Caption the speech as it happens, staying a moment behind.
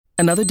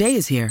Another day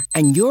is here,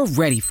 and you're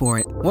ready for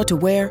it. What to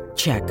wear?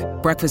 Check.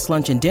 Breakfast,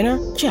 lunch, and dinner?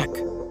 Check.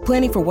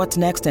 Planning for what's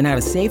next and how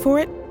to save for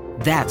it?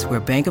 That's where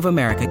Bank of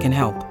America can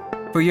help.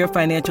 For your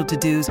financial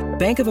to-dos,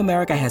 Bank of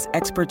America has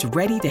experts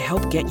ready to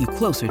help get you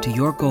closer to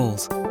your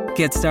goals.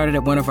 Get started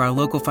at one of our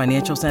local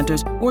financial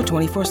centers or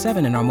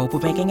 24/7 in our mobile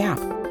banking app.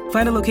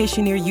 Find a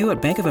location near you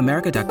at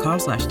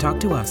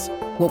bankofamerica.com/talktous.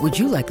 What would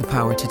you like the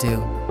power to do?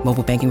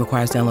 Mobile banking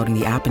requires downloading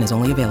the app and is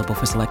only available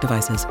for select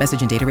devices.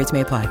 Message and data rates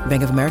may apply.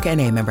 Bank of America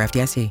N.A., member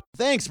FDIC.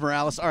 Thanks,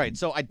 Morales. All right,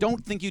 so I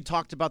don't think you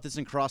talked about this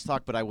in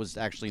Crosstalk, but I was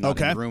actually not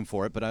in the room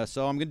for it, but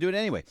so I'm going to do it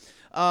anyway.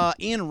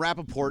 Ian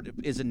Rappaport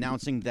is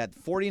announcing that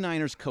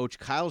 49ers coach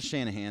Kyle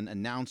Shanahan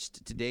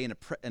announced today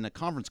in a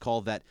conference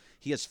call that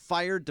he has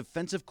fired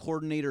defensive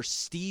coordinator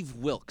Steve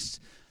Wilks.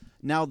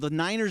 Now, the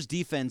Niners'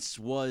 defense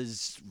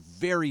was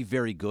very,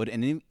 very good,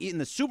 and in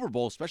the Super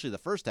Bowl, especially the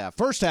first half,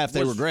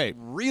 they were great.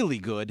 Really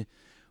good.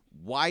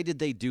 Why did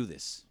they do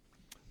this?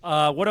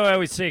 What do I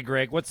always say,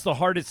 Greg? What's the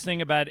hardest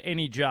thing about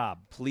any job?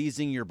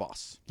 Pleasing your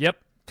boss. Yep.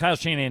 Kyle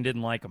Shanahan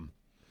didn't like him.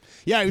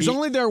 Yeah, he was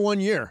only there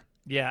 1 year.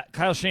 Yeah,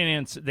 Kyle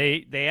Shanahan,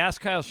 they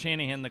asked Kyle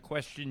Shanahan the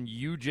question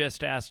you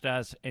just asked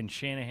us, and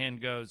Shanahan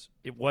goes,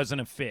 it wasn't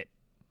a fit.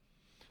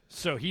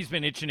 So he's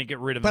been itching to get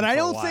rid of him. But I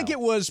don't for a think while.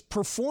 it was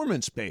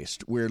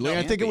performance-based, weirdly. No,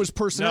 I think it was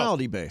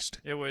personality-based.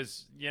 It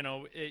was,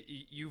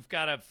 you've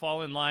got to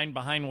fall in line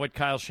behind what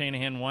Kyle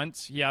Shanahan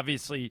wants. He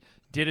obviously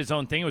did his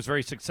own thing. It was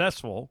very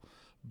successful.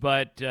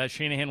 But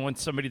Shanahan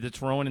wants somebody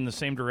that's rowing in the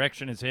same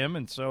direction as him,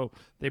 and so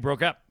they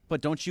broke up. But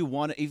don't you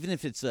want, even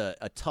if it's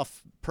a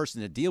tough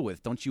person to deal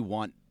with, don't you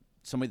want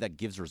somebody that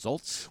gives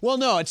results? Well,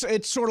 no,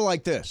 it's sort of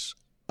like this.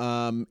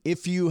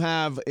 If you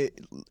have,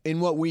 in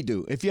what we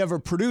do, if you have a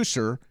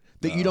producer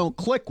that you don't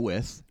click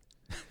with,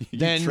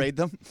 then trade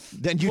them.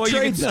 Then you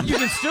trade them. You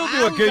can still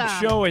do a good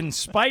show in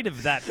spite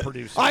of that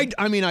producer.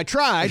 I mean, I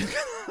tried.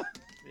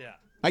 Yeah,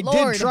 I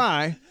did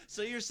try.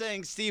 So you're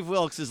saying Steve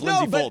Wilks is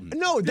Lindsey Bolton?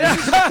 No,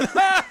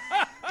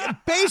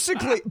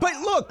 basically. But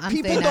look,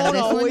 people don't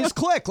always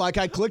click. Like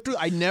I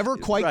never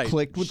quite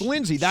clicked with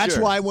Lindsey. That's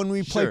why when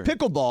we play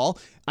pickleball,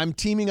 I'm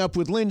teaming up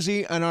with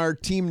Lindsey, and our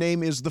team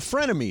name is the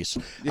Frenemies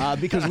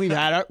because we've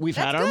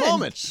had our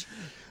moments.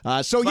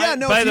 By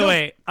the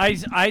way,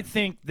 I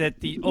think that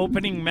the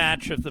opening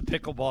match of the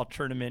pickleball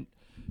tournament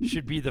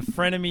should be the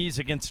Frenemies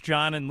against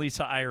John and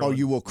Lisa Ireland. Oh,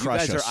 you will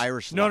crush us. You guys are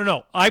Irish.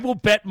 No. I will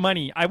bet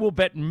money. I will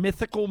bet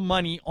mythical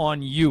money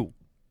on you.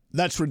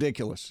 That's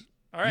ridiculous.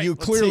 All right, you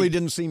clearly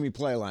didn't see me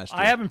play last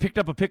year. I haven't picked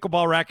up a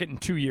pickleball racket in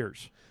 2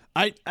 years.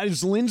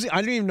 Lindsay.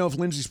 I don't even know if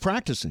Lindsay's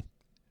practicing,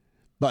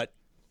 but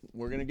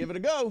we're gonna give it a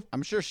go.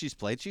 I'm sure she's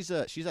played. She's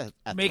athletic.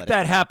 Make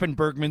that happen,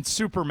 Bergman.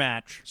 Super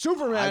match.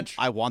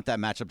 I want that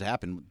matchup to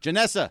happen.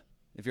 Janessa,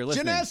 if you're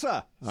listening.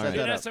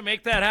 Janessa,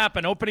 make that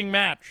happen. Opening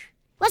match.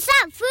 What's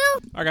up, Foo?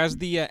 All right, guys,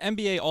 the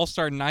NBA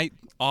All-Star Night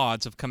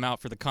odds have come out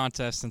for the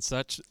contest and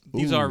such.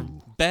 These are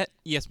Bet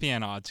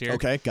ESPN odds here.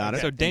 Okay, got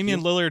it. So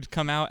Damian Lillard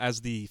come out as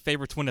the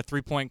favorite to win a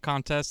three-point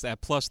contest at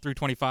plus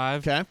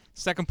 325. Okay.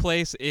 Second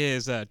place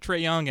is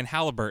Trae Young and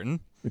Halliburton.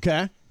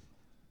 Okay.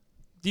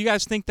 Do you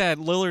guys think that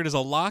Lillard is a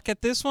lock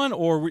at this one,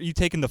 or were you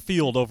taking the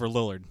field over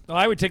Lillard? No,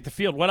 I would take the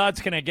field. What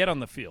odds can I get on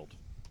the field?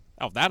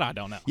 Oh, that I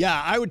don't know. Yeah,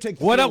 I would take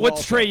the field. field.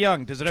 What's Trae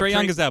Young? Does it have Trae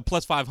Young is at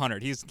plus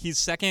 500. He's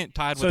second,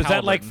 tied with Halliburton. So is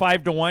that like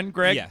 5-1,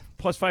 Greg? Yeah.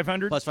 Plus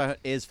 500? Plus 5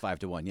 is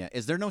 5-1. Yeah.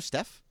 Is there no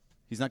Steph?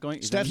 He's not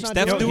going. Steph's not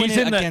Steph's doing doing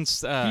it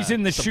against. He's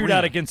in the Sabrina.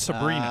 shootout against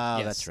Sabrina.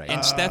 Yes. That's right.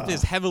 And Steph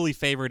is heavily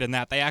favored in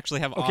that. They actually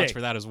have odds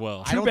for that as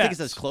well. I don't think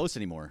it's as close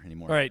anymore.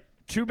 All right,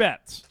 two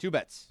bets.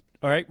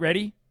 All right,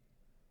 ready?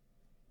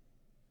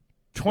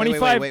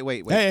 25.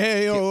 Wait.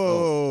 Hey,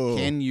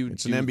 Can you?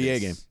 It's an NBA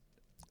game.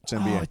 It's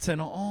NBA. Oh, it's an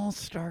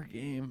all-star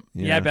game.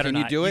 Yeah. I better Can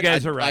not. you do it? You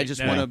guys are right. I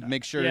just want to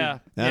make sure. Yeah,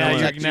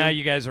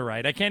 you guys are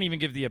right. I can't even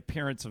give the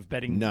appearance of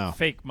betting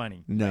fake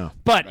money. No.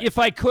 But if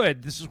I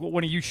could, this is what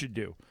one of you should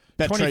do.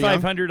 Bet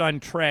 2,500 on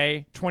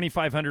Trey,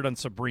 2,500 on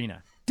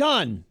Sabrina.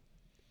 Done.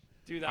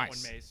 Do that one,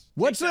 Mace.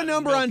 What's the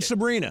number on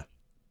Sabrina?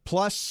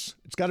 Plus,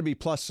 it's got to be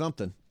plus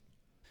something.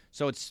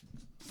 So it's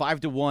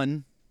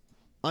 5-1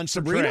 on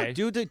Sabrina.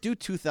 Do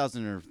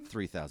 2,000 or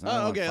 3,000.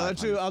 Oh, okay.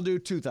 I'll do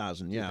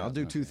 2,000. Yeah, I'll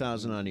do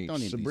 2,000 on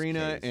each.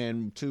 Sabrina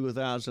and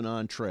 2,000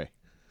 on Trey.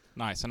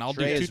 Nice, and I'll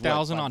do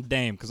 2,000 on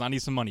Dame because I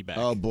need some money back.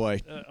 Oh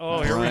boy. Here we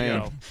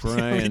go.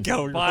 Brian. Here we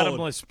go.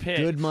 Bottomless pit.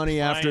 Good money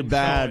after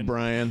bad,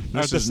 Brian.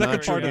 This is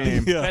not your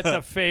game. That's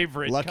a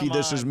favorite. Lucky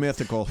this is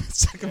mythical.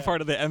 Second part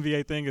of the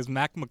NBA thing is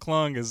Mac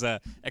McClung is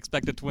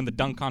expected to win the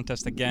dunk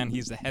contest again.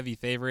 He's the heavy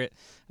favorite.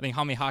 I think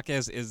Jaime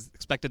Jaquez is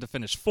expected to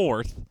finish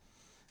fourth.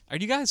 Are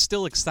you guys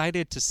still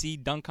excited to see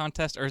dunk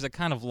contest, or has it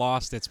kind of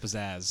lost its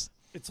pizzazz?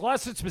 It's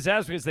lost its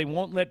pizzazz because they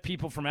won't let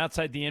people from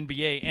outside the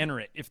NBA enter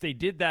it. If they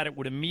did that, it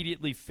would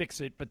immediately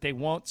fix it, but they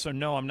won't, so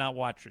no, I'm not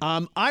watching.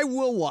 I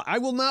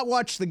will not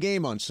watch the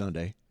game on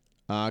Sunday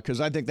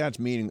because I think that's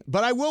meaningless.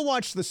 But I will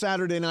watch the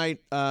Saturday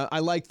night. I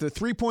like the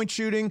three-point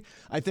shooting.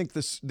 I think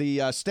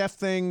the Steph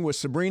thing with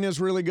Sabrina is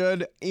really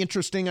good,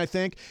 interesting, I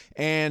think.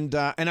 And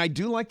I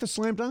do like the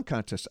slam dunk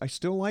contest. I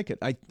still like it.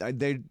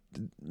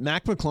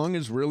 Mac McClung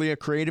is really a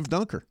creative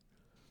dunker.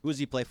 Who does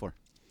he play for?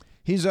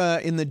 He's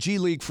in the G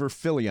League for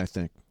Philly, I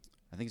think.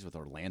 I think he's with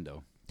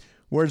Orlando.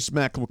 Where's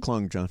Mac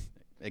McClung, John?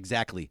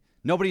 Exactly.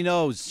 Nobody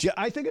knows.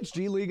 I think it's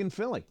G League in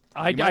Philly.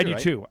 I do right.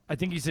 too. I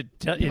think he's at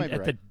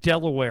right. the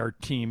Delaware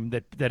team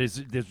that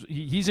is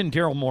he's in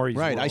Daryl Morey's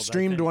Right. world, I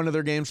streamed one of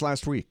their games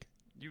last week.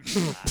 You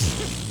did not.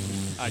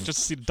 I just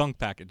see the dunk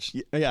package.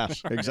 Yeah,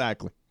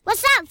 exactly.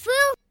 What's up, fool?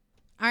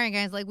 All right,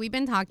 guys, like we've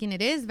been talking,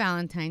 it is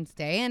Valentine's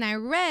Day, and I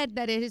read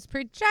that it is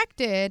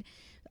projected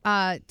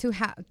to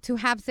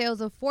have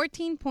sales of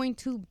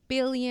 $14.2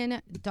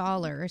 billion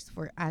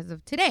for as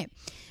of today.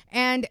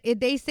 And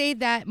they say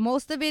that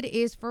most of it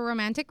is for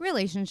romantic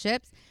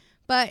relationships,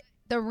 but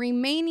the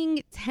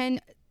remaining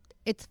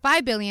it's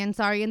 $5 billion,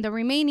 and the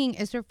remaining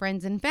is for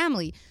friends and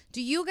family.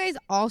 Do you guys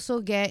also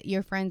get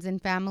your friends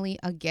and family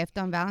a gift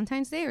on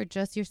Valentine's Day, or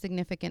just your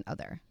significant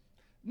other?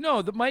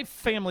 No, my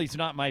family's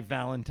not my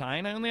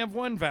Valentine. I only have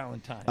one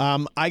Valentine.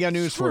 I got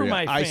news Screw for you.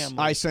 my family.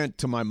 I sent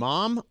to my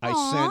mom. I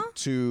Aw. sent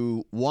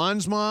to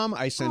Juan's mom.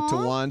 I sent to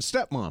Aw. Juan's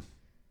stepmom.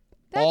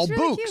 That's All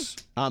really books.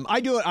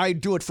 I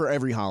do it for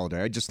every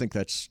holiday. I just think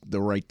that's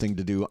the right thing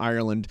to do.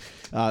 Ireland.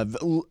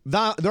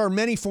 There are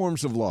many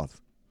forms of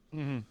love,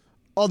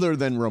 other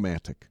than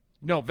romantic.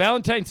 No,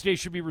 Valentine's Day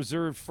should be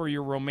reserved for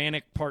your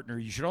romantic partner.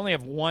 You should only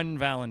have one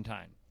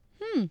Valentine.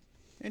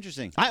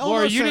 Interesting.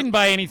 Laura, you didn't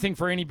buy anything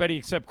for anybody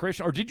except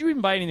Christian, or did you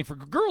even buy anything for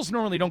girls?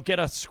 Normally, don't get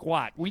us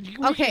squat. We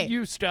get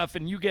you stuff,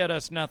 and you get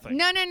us nothing.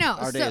 No.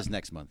 Our day is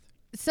next month.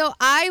 So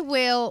I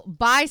will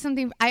buy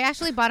something. I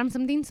actually bought him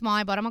something small.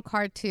 I bought him a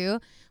card too.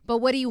 But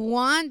what he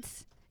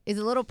wants is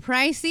a little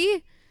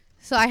pricey.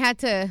 So I had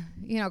to,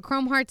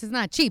 Chrome Hearts is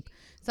not cheap.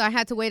 So I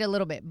had to wait a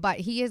little bit. But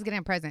he is getting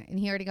a present, and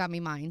he already got me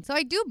mine. So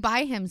I do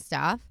buy him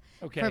stuff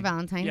for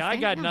Valentine's Day. Yeah, I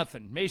got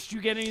nothing. Mace, did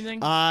you get anything?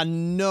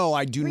 No,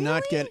 I do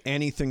not get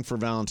anything for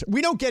Valentine's.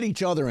 We don't get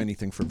each other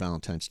anything for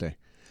Valentine's Day.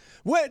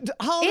 What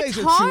holidays It's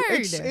are hard.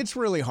 It's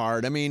really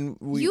hard. I mean,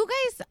 You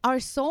guys are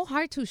so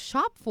hard to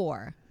shop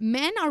for.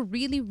 Men are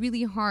really,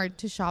 really hard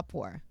to shop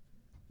for.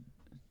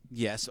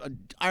 Yes.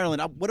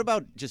 Ireland, what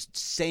about just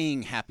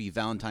saying Happy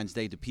Valentine's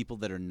Day to people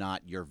that are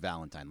not your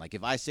Valentine? Like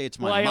if I say it's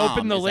my mom, I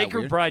opened the is that Laker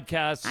weird?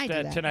 broadcast I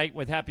do that. tonight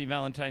with Happy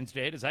Valentine's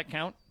Day. Does that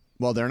count?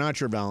 well, they're not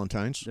your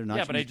Valentines. They're not.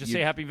 Yeah, but I just say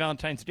Happy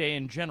Valentine's Day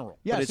in general.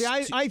 Yeah, But see,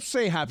 it's I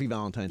say Happy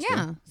Valentine's Day.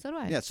 Yeah, so do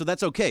I. Yeah, so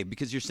that's okay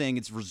because you're saying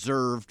it's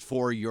reserved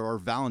for your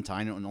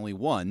Valentine and only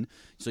one.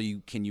 So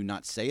can you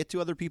not say it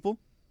to other people?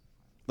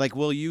 Like,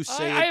 will you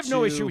say it I have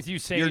no to issue with you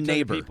saying your it to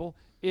neighbor? other people.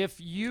 If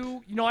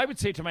I would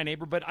say it to my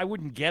neighbor, but I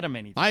wouldn't get him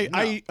anything.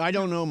 I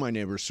don't know my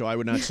neighbors, so I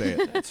would not say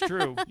it. That's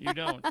true. You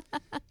don't.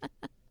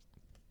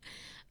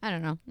 I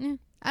don't know. Yeah.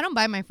 I don't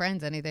buy my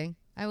friends anything.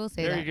 I will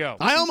say There that. you go.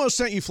 I almost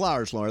sent you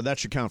flowers, Laura. That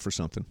should count for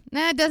something.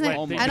 Nah, it doesn't.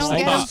 Wait, I don't they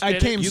get just- them. I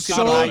came You could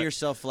so buy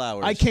yourself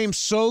flowers. I came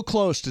so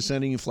close to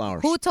sending you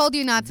flowers. Who told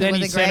you not to? Then Was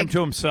he it sent him Greg?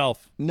 to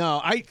himself. No,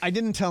 I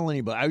didn't tell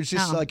anybody. I was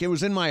just Oh. like, it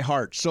was in my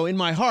heart. So in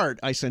my heart,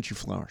 I sent you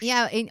flowers.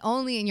 Yeah,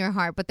 only in your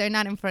heart, but they're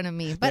not in front of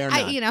me. But They're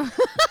not.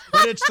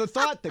 But it's the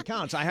thought that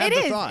counts. I had It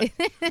the is. thought.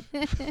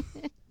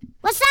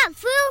 What's up,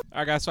 fool?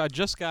 All right, guys. So I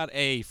just got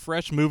a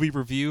fresh movie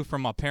review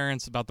from my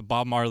parents about the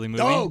Bob Marley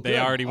movie. Oh, They good.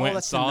 already went and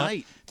that's saw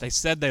tonight. it. They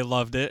said they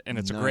loved it, and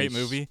it's a great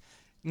Nice. movie.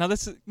 Now,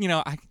 this is,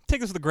 I take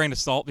this with a grain of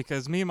salt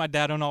because me and my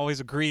dad don't always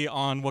agree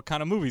on what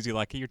kind of movies you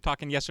like. You were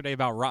talking yesterday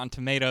about Rotten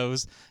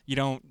Tomatoes. You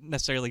don't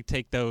necessarily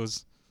take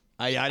those.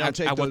 I don't At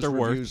take what those they're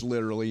worth. reviews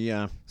literally,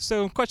 yeah.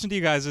 So, question to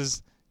you guys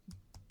is,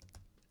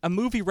 a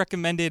movie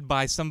recommended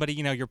by somebody,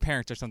 your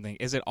parents or something,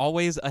 is it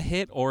always a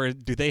hit, or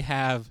do they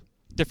have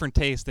different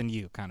tastes than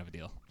you, kind of a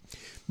deal?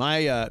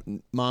 My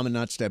mom and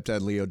not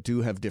stepdad Leo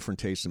do have different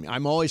tastes than me.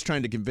 I'm always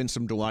trying to convince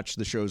them to watch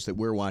the shows that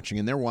we're watching,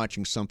 and they're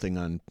watching something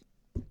on.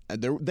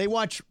 They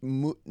watch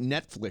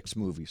Netflix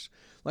movies.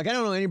 Like, I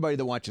don't know anybody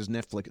that watches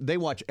Netflix. They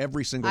watch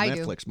every single I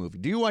do. Netflix movie.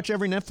 Do you watch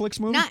every Netflix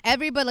movie? Not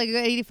every, but like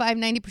 85,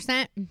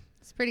 90%.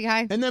 It's pretty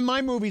high. And then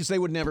my movies they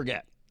would never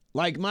get.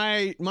 Like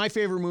my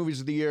favorite movies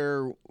of the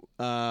year,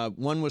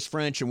 one was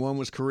French and one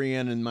was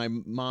Korean, and my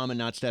mom and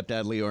not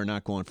stepdad Leo are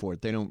not going for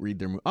it. They don't read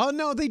their Oh,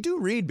 no, they do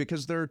read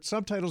because there are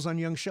subtitles on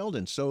Young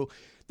Sheldon. So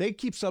they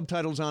keep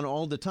subtitles on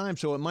all the time,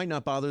 so it might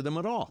not bother them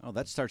at all. Oh,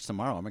 that starts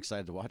tomorrow. I'm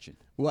excited to watch it.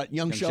 What,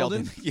 Young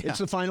Sheldon? Yeah. It's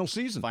the final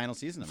season. Final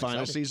season. I'm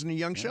Final excited. season of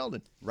Young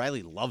Sheldon.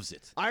 Riley loves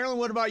it. Ireland,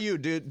 what about you?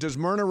 Does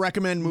Myrna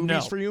recommend movies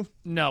No. for you?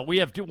 No, we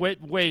have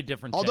way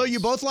different Although you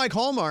tastes. both like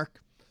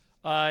Hallmark.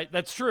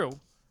 That's true.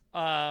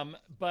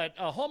 But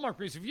Hallmark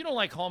movies, if you don't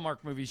like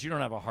Hallmark movies, you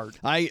don't have a heart.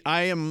 I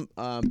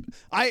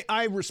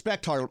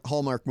respect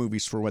Hallmark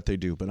movies for what they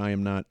do, but I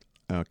am not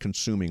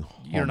consuming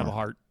Hallmark. You don't have a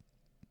heart.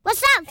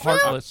 What's up, fool?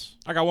 Heartless.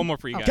 I got one more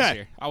for you guys Okay.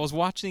 here. I was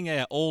watching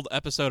an old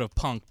episode of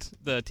Punk'd,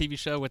 the TV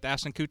show with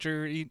Ashton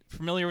Kutcher. Are you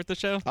familiar with the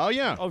show? Oh,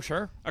 yeah. Oh,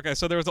 sure. Okay,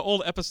 so there was an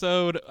old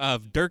episode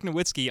of Dirk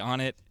Nowitzki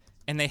on it,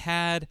 and they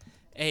had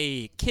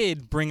a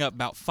kid bring up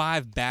about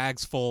 5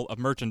 bags full of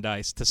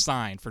merchandise to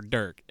sign for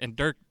Dirk. And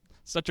Dirk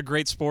such a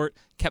great sport,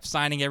 kept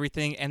signing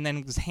everything, and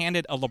then was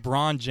handed a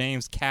LeBron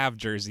James Cavs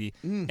jersey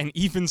and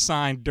even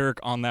signed Dirk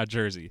on that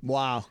jersey.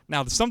 Wow.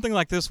 Now, something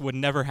like this would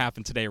never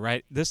happen today,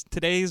 right?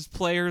 Today's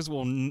players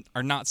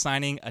are not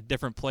signing a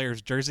different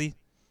player's jersey.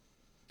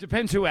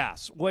 Depends who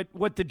asks.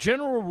 What the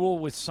general rule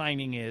with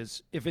signing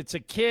is, if it's a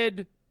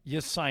kid,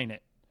 you sign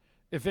it.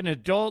 If an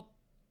adult,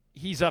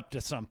 he's up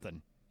to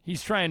something.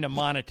 He's trying to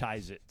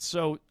monetize it.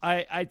 So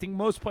I think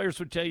most players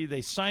would tell you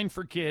they sign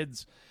for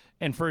kids,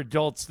 and for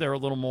adults, they're a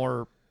little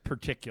more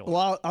particular.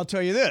 Well, I'll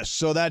tell you this.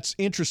 So that's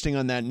interesting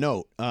on that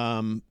note.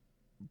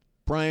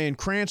 Bryan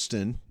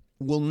Cranston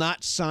will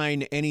not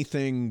sign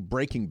anything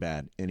Breaking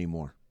Bad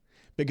anymore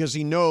because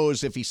he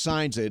knows if he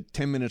signs it,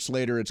 10 minutes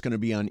later it's going to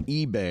be on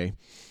eBay,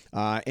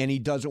 and he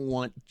doesn't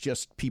want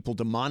just people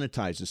to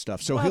monetize his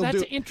stuff. So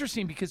that's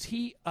interesting because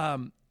he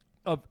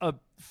a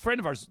friend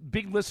of ours,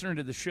 big listener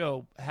to the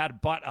show,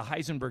 had bought a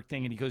Heisenberg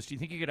thing, and he goes, "Do you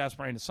think you could ask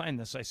Brian to sign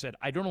this?" I said,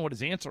 "I don't know what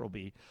his answer will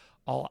be.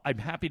 I'm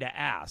happy to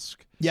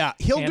ask." Yeah,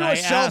 he'll do a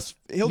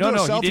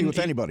selfie with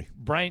anybody.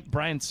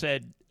 Brian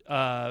said,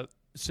 "No,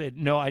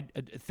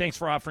 thanks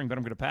for offering, but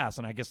I'm going to pass,"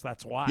 and I guess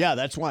that's why. Yeah,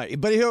 that's why.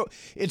 But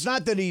it's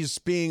not that he's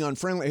being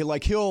unfriendly.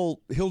 Like he'll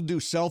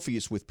do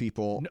selfies with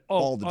people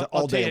all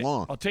day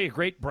long. I'll tell you a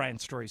great Brian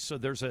story. So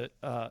there's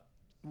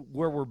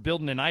where we're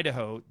building in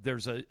Idaho,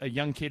 there's a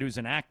young kid who's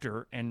an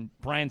actor, and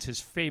Brian's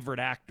his favorite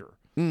actor.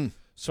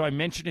 So I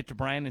mentioned it to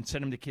Brian and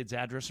sent him the kid's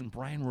address, and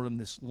Brian wrote him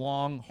this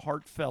long,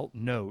 heartfelt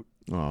note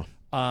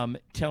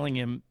telling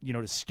him,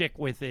 to stick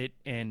with it,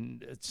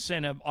 and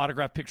sent an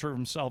autographed picture of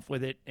himself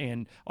with it,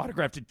 and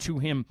autographed it to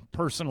him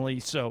personally,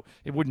 so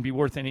it wouldn't be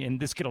worth any.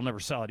 And this kid will never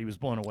sell it. He was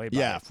blown away by it.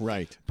 Yeah,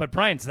 right. But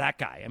Brian's that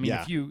guy. I mean,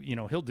 if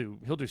he'll do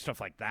stuff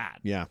like that.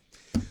 Yeah.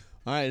 All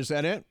right, is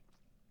that it?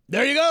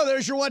 There you go.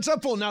 There's your What's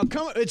Up Full. Now,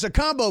 it's a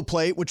combo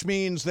plate, which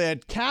means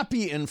that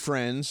Cappy and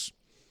friends,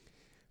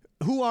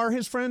 who are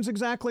his friends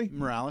exactly?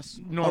 Morales.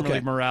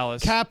 Normally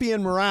Morales. Cappy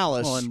and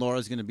Morales. Well, and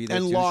Laura's going to be there,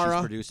 and too. Laura,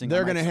 She's producing.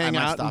 They're going to hang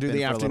out and do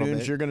the afternoons.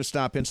 afternoons. You're going to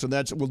stop in. So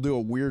we'll do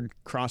a weird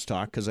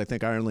crosstalk because I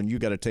think, Ireland, you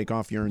got to take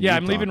off your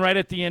I'm leaving right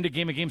at the end of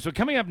Game of Games. So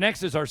coming up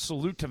next is our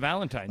salute to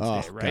Valentine's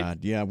Day, right? Oh, God,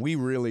 yeah. We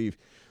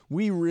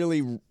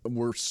really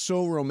were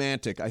so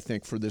romantic, I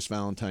think, for this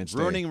Valentine's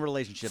Day. Ruining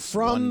relationships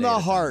from the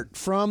heart.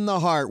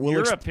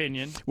 Your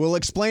opinion. We'll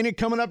explain it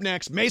coming up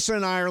next. Mason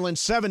and Ireland,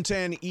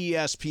 710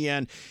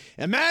 ESPN.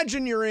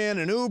 Imagine you're in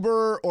an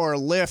Uber or a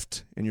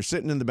Lyft, and you're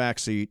sitting in the back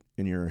seat,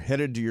 and you're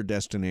headed to your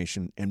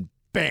destination, and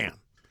bam,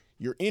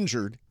 you're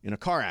injured in a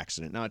car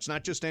accident. Now, it's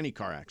not just any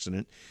car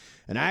accident.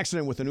 An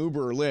accident with an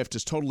Uber or Lyft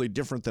is totally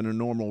different than a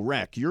normal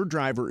wreck. Your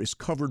driver is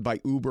covered by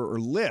Uber or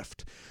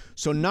Lyft.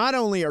 So not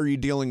only are you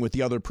dealing with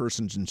the other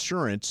person's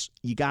insurance,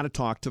 you got to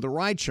talk to the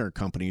rideshare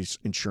company's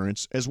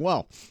insurance as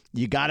well.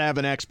 You got to have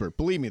an expert.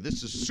 Believe me,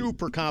 this is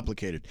super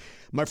complicated.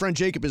 My friend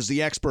Jacob is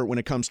the expert when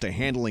it comes to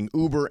handling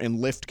Uber and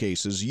Lyft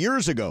cases.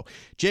 Years ago,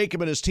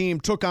 Jacob and his team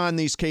took on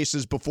these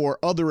cases before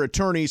other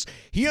attorneys.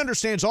 He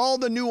understands all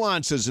the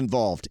nuances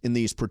involved in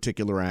these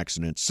particular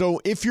accidents.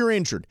 So if you're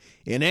injured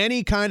in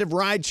any kind of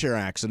rideshare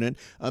accident,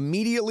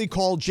 immediately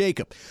call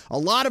Jacob. A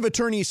lot of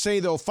attorneys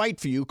say they'll fight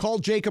for you. Call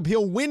Jacob.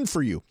 He'll win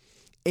for you.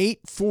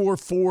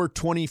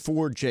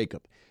 844-24-JACOB.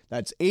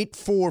 That's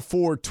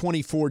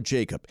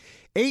 844-24-JACOB.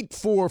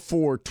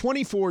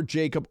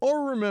 844-24-JACOB.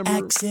 Or remember...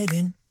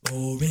 Accident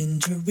or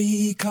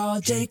injury, call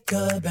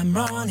Jacob and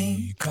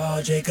Ronnie.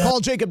 Call Jacob.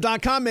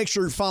 CallJacob.com. Make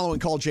sure you're following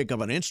Call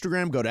Jacob on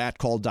Instagram. Go to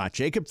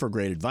 @call.jacob for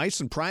great advice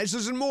and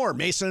prizes and more.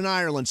 Mason and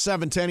Ireland,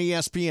 710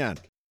 ESPN.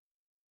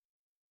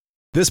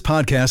 This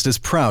podcast is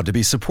proud to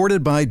be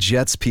supported by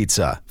Jets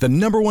Pizza, the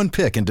 #1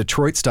 pick in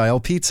Detroit-style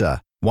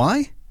pizza.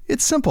 Why?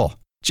 It's simple.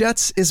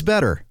 Jets is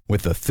better.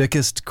 With the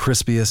thickest,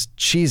 crispiest,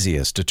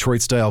 cheesiest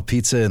Detroit-style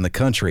pizza in the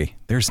country,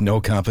 there's no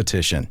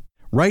competition.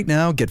 Right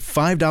now, get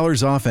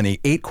 $5 off any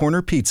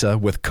 8-corner pizza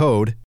with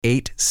code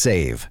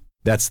 8SAVE.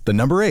 That's the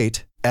number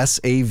 8,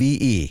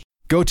 SAVE.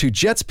 Go to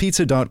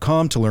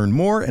jetspizza.com to learn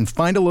more and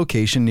find a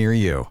location near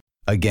you.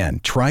 Again,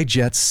 try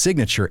Jet's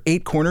signature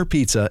 8-corner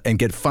pizza and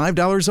get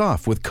 $5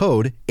 off with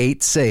code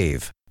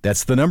 8SAVE.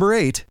 That's the number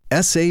 8,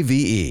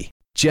 SAVE.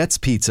 Jet's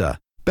Pizza.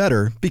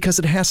 Better because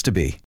it has to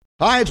be.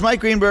 Hi, it's Mike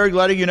Greenberg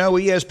letting you know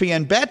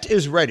ESPN Bet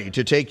is ready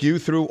to take you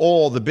through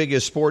all the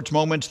biggest sports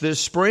moments this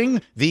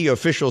spring. The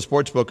official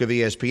sportsbook of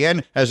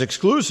ESPN has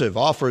exclusive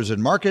offers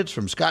and markets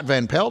from Scott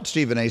Van Pelt,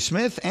 Stephen A.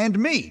 Smith, and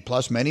me,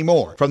 plus many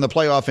more. From the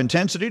playoff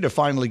intensity to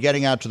finally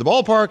getting out to the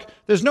ballpark,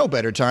 there's no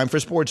better time for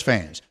sports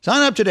fans.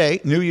 Sign up today.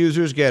 New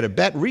users get a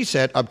bet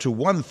reset up to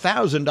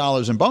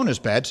 $1,000 in bonus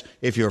bets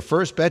if your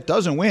first bet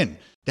doesn't win.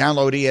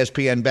 Download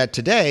ESPN Bet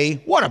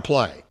today. What a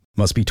play.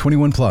 Must be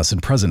 21 plus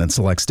and present in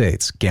select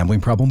states. Gambling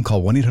problem?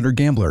 Call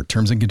 1-800-GAMBLER.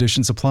 Terms and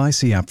conditions apply.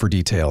 See app for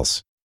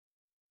details.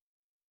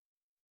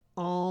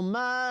 Oh,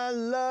 my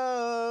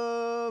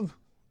love.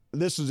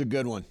 This is a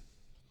good one.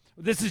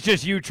 This is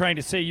just you trying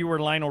to say you were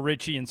Lionel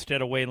Richie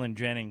instead of Waylon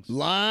Jennings.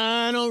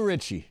 Lionel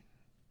Richie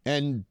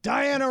and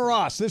Diana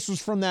Ross. This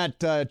was from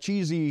that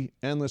cheesy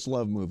Endless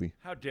Love movie.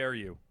 How dare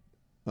you?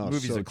 Oh, The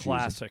movie's so a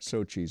classic. Cheesy.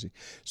 So cheesy.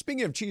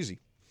 Speaking of cheesy,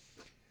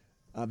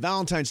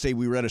 Valentine's Day,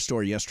 we read a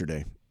story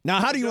yesterday. Now,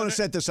 how do you want to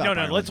set this up?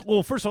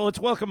 No. First of all, let's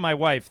welcome my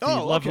wife, the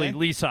lovely okay.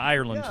 Lisa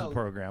Ireland, to the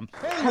program.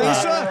 Hey,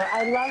 Lisa.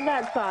 I love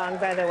that song,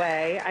 by the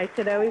way. I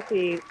should always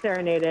be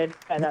serenaded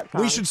by that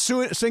song. We should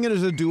sing it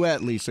as a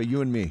duet, Lisa,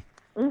 you and me.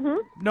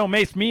 Mm-hmm. No,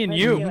 Mace, me and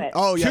you.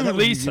 Oh, yeah, to that would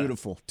be Lisa.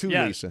 beautiful. To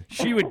Yeah, Lisa.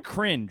 She would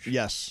cringe.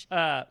 Yes.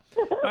 All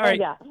right.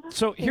 Yeah.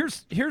 So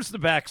here's the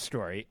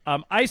backstory.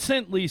 I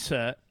sent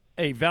Lisa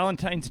a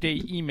Valentine's Day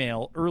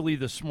email early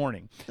this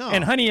morning. Oh,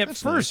 and, honey, at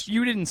that's first nice.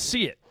 you didn't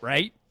see it,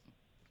 right?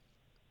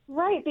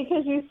 Right,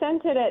 because you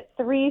sent it at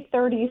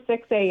 3:36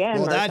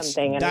 a.m. Well, or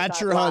something. And that's it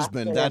got your lost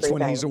husband. and That's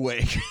when everything. he's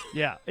awake.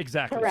 Yeah,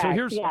 exactly.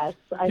 Correct.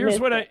 So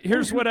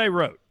here's what I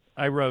wrote.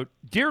 I wrote,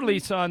 "Dear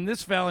Lisa, on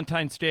this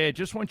Valentine's Day, I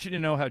just want you to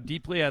know how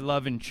deeply I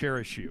love and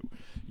cherish you.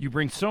 You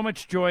bring so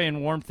much joy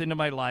and warmth into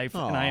my life,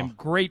 and I am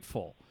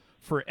grateful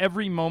for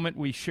every moment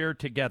we share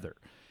together.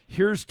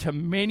 Here's to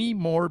many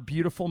more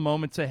beautiful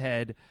moments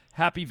ahead.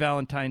 Happy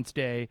Valentine's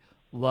Day.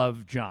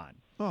 Love, John."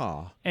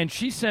 Oh. And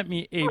she sent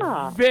me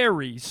a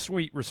very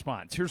sweet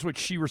response. Here's what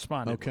she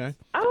responded. Okay.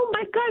 Oh,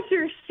 my gosh,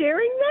 you're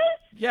sharing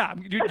this? Yeah.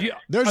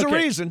 There's a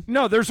reason.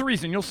 No, there's a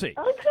reason. You'll see.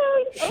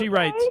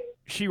 Okay.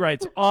 She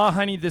writes, "Aw,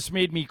 honey, this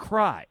made me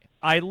cry.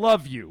 I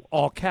love you,"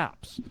 all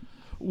caps.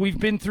 "We've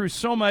been through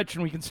so much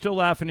and we can still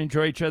laugh and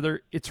enjoy each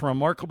other. It's a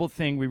remarkable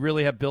thing. We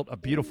really have built a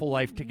beautiful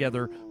life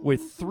together,"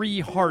 with 3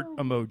 heart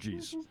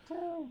emojis,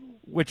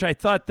 which I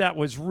thought that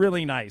was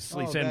really nice,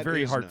 Lisa, and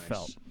very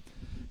heartfelt. Nice.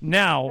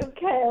 Now,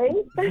 Okay.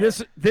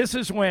 this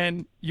is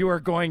when you are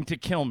going to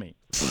kill me.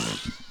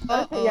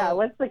 Yeah,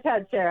 what's the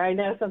catch here? I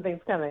know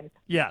something's coming.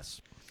 Yes.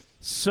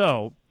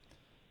 So,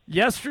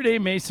 yesterday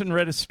Mason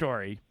read a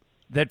story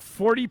that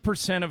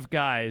 40% of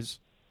guys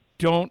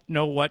don't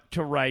know what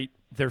to write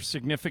their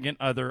significant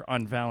other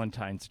on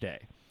Valentine's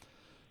Day.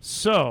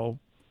 So,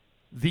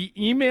 the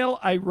email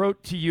I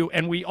wrote to you,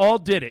 and we all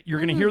did it. You're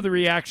going to hear the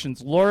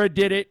reactions. Laura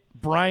did it.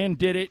 Brian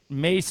did it.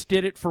 Mace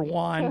did it for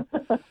Juan.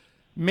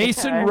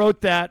 Mason wrote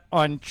that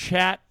on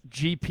Chat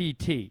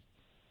GPT,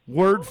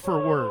 word for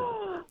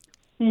word.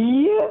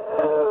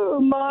 You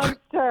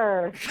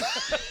monster.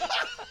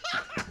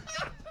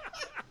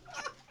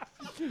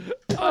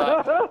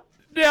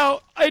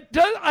 Now,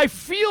 I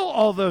feel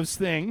all those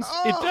things.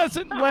 It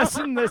doesn't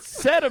lessen the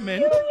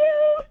sediment.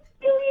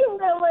 Do you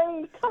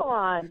really? Come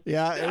on.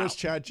 Yeah, it was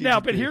ChatGPT.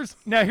 Now, but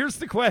here's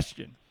the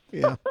question.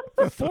 Yeah.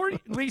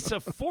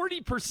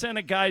 40%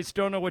 of guys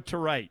don't know what to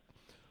write.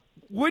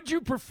 Would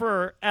you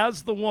prefer,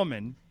 as the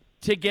woman,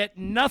 to get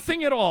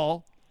nothing at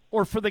all,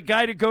 or for the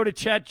guy to go to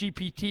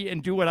ChatGPT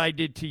and do what I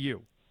did to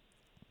you?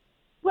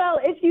 Well,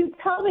 if you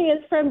tell me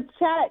it's from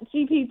Chat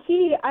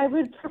GPT, I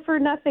would prefer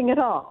nothing at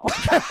all.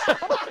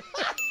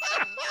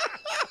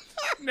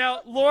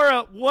 Now,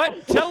 Laura,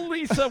 tell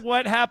Lisa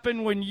what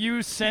happened when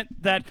you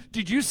sent that.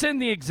 Did you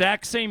send the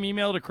exact same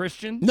email to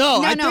Christian?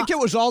 No, I think it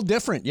was all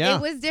different. Yeah.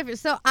 It was different.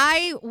 So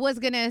I was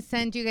going to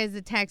send you guys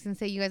a text and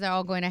say you guys are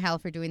all going to hell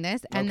for doing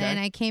this. And then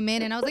I came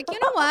in and I was like, you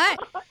know what?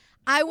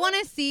 I want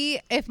to see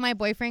if my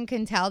boyfriend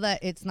can tell that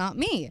it's not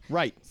me.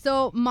 Right.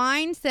 So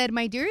mine said,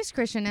 "My dearest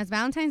Christian, as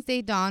Valentine's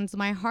Day dawns,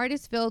 my heart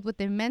is filled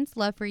with immense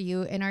love for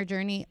you in our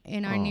journey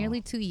in our nearly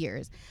 2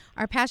 years.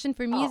 Our passion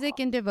for music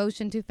and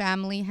devotion to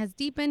family has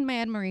deepened my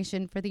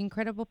admiration for the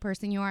incredible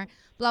person you are."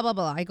 Blah, blah,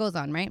 blah. It goes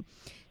on, right?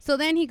 So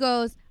then he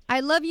goes,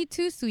 "I love you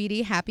too,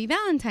 sweetie. Happy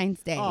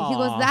Valentine's Day." He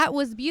goes, "That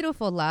was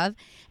beautiful, love."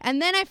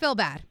 And then I feel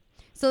bad.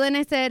 So then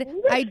I said,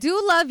 "I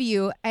do love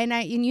you, and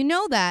you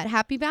know that.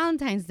 Happy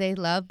Valentine's Day,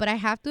 love. But I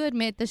have to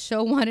admit, the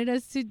show wanted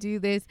us to do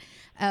this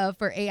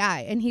for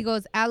AI." And he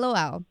goes,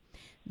 "LOL."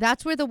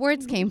 That's where the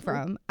words came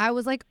from. I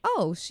was like,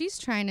 oh, she's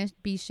trying to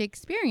be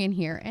Shakespearean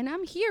here, and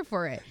I'm here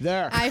for it.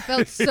 There. I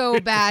felt so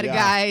bad,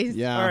 guys.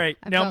 Yeah. All right.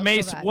 I Now, felt so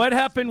Mace, bad. what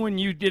happened when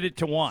you did it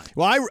to Juan?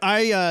 Well,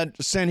 I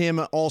sent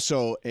him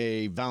also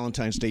a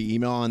Valentine's Day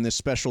email. On this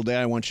special day,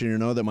 I want you to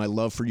know that my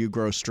love for you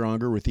grows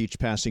stronger with each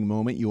passing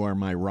moment. You are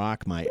my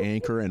rock, my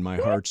anchor, and my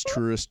heart's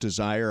truest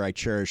desire. I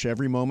cherish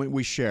every moment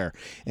we share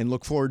and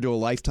look forward to a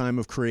lifetime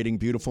of creating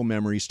beautiful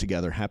memories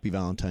together. Happy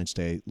Valentine's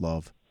Day.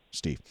 Love,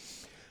 Steve.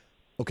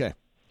 Okay.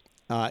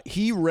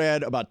 He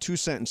read about 2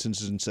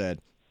 sentences and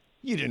said,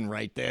 "You didn't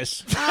write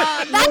this."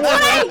 That's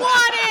what I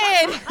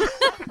wanted.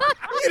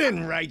 You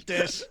didn't write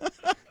this.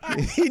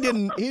 He did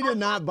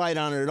not bite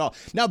on it at all.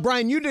 Now,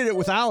 Brian, you did it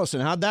with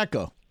Allison. How'd that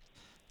go?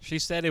 She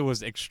said it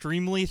was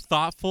extremely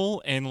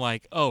thoughtful and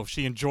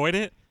she enjoyed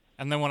it.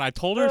 And then when I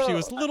told her, she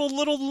was a little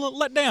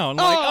let down.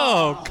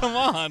 Come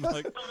on.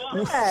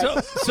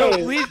 So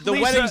Lisa, The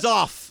wedding's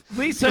off.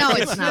 Lisa, No,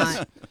 it's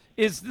not.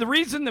 Is the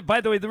reason that, by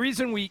the way, the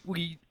reason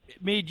we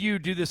made you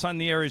do this on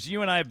the air is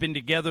you and I have been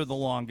together the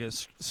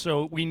longest,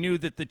 so we knew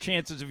that the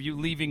chances of you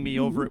leaving me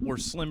over it were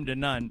slim to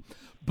none.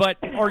 But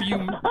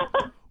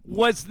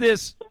was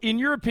this, in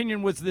your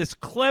opinion, was this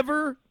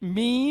clever,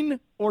 mean,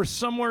 or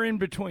somewhere in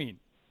between?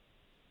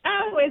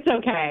 Oh, it's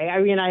okay.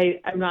 I mean,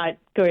 I'm not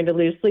going to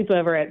lose sleep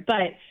over it,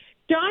 but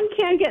John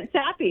can get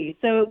sappy,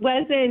 so it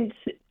wasn't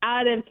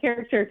out of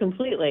character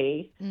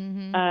completely.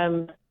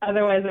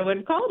 Otherwise, I would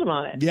have called him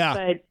on it. Yeah.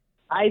 But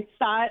I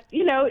thought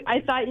you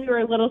were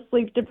a little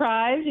sleep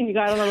deprived and you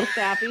got a little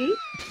sappy.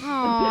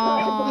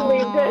 I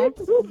believed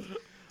it.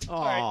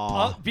 All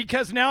right.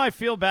 Because now I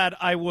feel bad,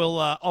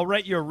 I'll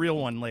write you a real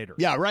one later.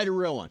 Yeah, write a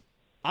real one.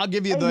 I'll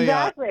give you the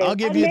Exactly. I'll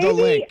give And you the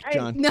maybe link,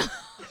 John. No.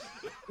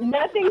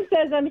 Nothing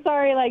says I'm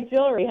sorry like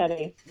jewelry,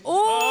 honey.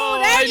 Oh,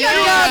 there you go,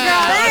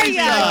 girl. There you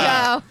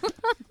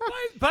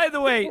go. By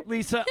the way,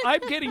 Lisa, I'm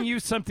getting you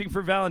something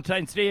for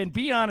Valentine's Day, and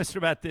be honest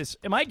about this.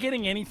 Am I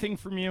getting anything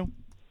from you?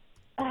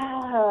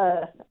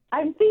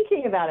 I'm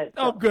thinking about it.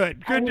 Oh,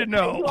 good. Good to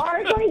know. You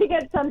are going to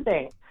get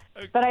something.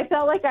 But I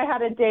felt like I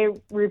had a day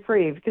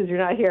reprieve because you're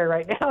not here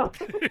right now.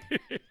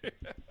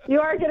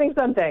 You are getting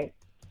something.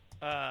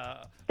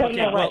 Don't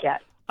know what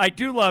yet. I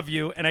do love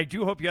you, and I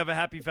do hope you have a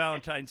happy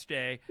Valentine's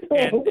Day.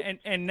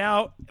 And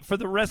now, for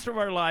the rest of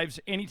our lives,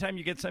 anytime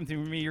you get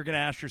something from me, you're going to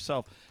ask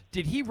yourself,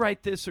 did he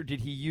write this or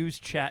did he use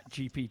Chat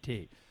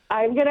GPT?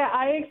 I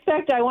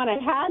want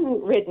a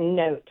handwritten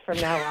note from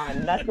now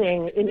on.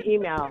 Nothing in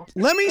email.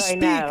 Let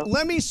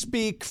me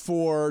speak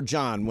for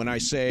John when I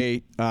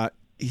say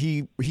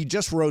he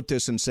just wrote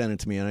this and sent it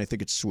to me, and I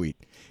think it's sweet.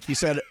 He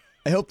said,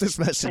 I hope this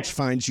message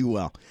finds you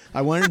well.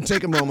 I wanted to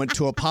take a moment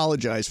to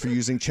apologize for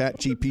using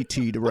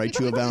ChatGPT to write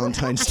you a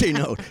Valentine's Day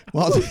note.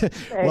 While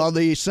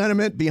the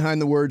sentiment behind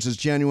the words is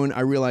genuine, I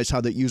realize how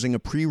that using a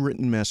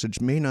pre-written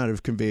message may not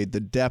have conveyed the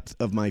depth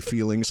of my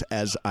feelings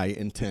as I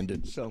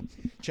intended. So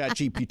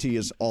ChatGPT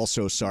is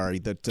also sorry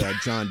that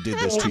John did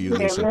this to you,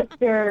 Lisa.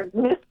 Mr.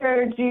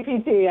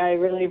 GPT, I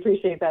really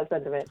appreciate that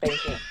sentiment.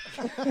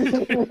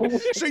 Thank you.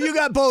 So you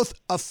got both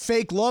a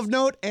fake love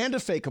note and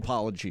a fake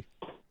apology.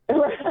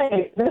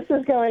 Right. This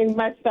is going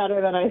much better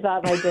than I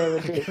thought my day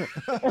would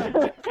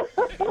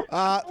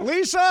be.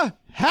 Lisa,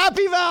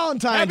 happy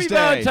Valentine's Day.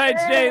 Happy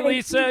Valentine's Day,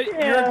 Lisa.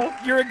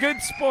 You're a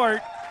good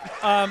sport.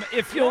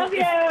 If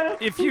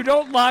you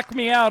don't lock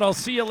me out, I'll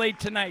see you late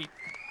tonight.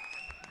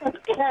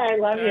 Okay, I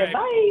love you. Right.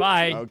 Bye.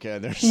 Bye. Okay,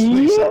 there's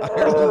Lisa.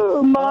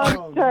 You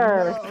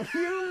monster. Oh, no.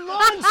 You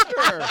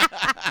monster.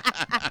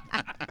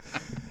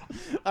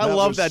 I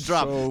love that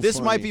drop. So This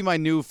funny. might be my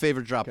new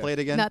favorite drop. Play it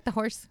again. Not the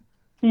horse.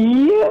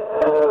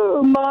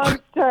 You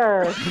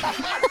monster.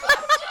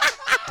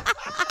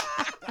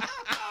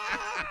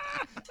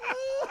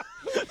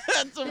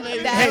 That's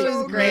amazing. That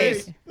was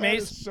great.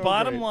 Mace, so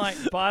bottom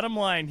great.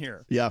 line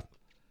here. Yeah.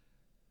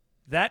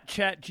 That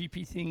Chat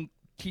GPT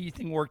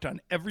thing worked on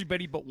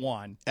everybody but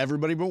Juan.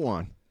 Everybody but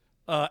one.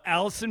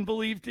 Allison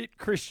believed it.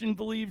 Christian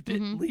believed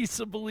it.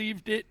 Lisa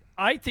believed it.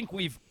 I think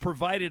we've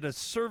provided a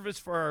service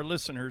for our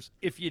listeners.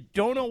 If you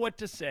don't know what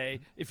to say,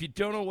 if you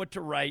don't know what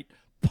to write,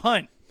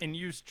 punt and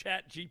use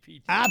Chat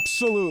GPT.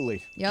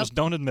 Absolutely. Yep. Just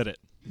don't admit it.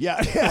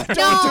 Yeah.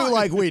 Don't do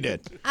like we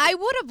did. I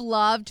would have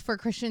loved for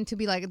Christian to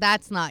be like,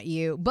 that's not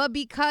you. But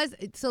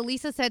so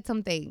Lisa said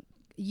something,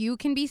 you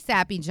can be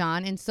sappy,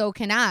 John, and so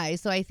can I.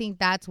 So I think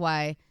that's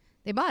why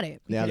they bought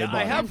it. Yeah, they bought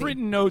I it. have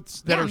written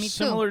notes that Yeah, are me too.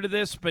 similar to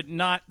this, but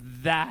not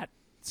that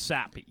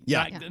sappy.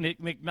 Yeah.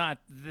 Not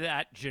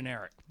that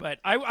generic. But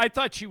I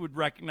thought she would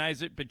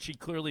recognize it, but she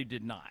clearly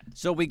did not.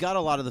 So we got a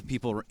lot of the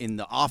people in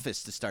the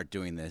office to start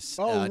doing this,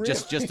 Oh, really?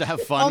 just to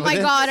have fun. Oh with my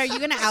it. God, are you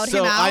going to out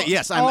So him out?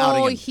 yes, I'm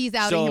outing him. Oh, he's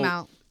outing him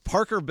out.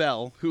 Parker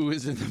Bell, who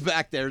is in the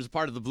back there, is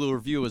part of the Blue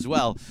Review as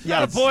well.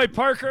 Yeah, boy,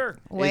 Parker.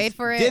 Wait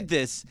for it. Did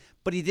this,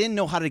 but he didn't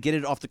know how to get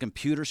it off the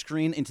computer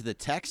screen into the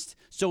text,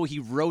 so he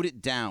wrote it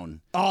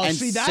down. Oh, and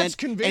see, that's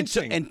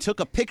convincing. And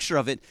took a picture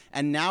of it,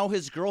 and now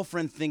his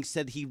girlfriend thinks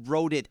that he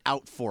wrote it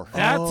out for her.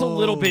 That's a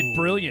little bit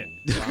brilliant.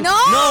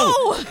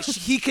 No!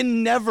 He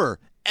can never,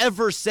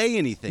 ever say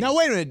anything. Now,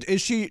 wait a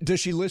minute. Does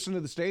she listen to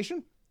the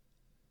station?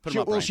 Put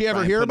him up, Will Brian. she ever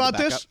Brian, hear put him about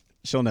back this? up.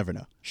 She'll never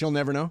know. She'll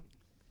never know.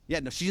 Yeah,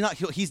 no, she's not.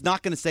 He's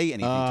not going to say anything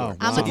to her.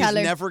 I'ma So tell he's her.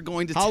 never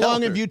going to How tell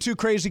long her. have you two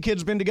crazy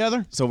kids been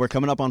together? So we're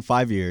coming up on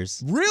 5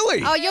 years.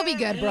 Really? Oh, you'll be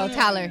good, bro.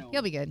 Tyler,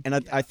 you'll be good.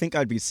 And I think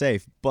I'd be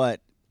safe, but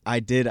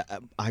I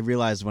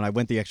realized when I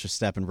went the extra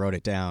step and wrote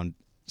it down,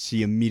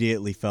 she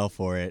immediately fell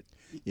for it.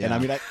 Yeah. And I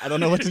mean, I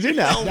don't know what to do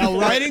now. Now,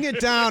 writing it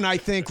down, I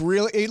think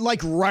really, like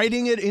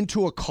writing it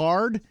into a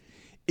card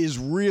is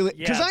really,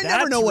 because Yeah, I never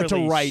that's know what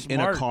really to write in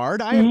a smart.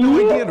 card. I have no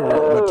idea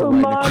what to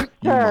write.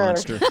 You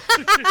monster.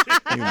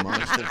 You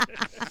monster.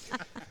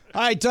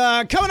 All right,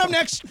 coming up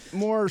next,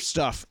 more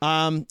stuff.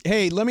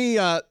 Hey, let me,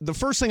 the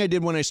first thing I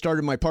did when I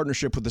started my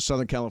partnership with the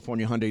Southern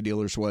California Hyundai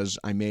dealers was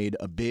I made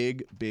a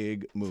big,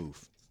 big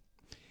move.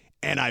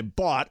 And I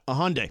bought a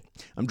Hyundai.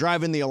 I'm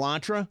driving the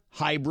Elantra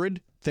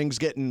hybrid. Things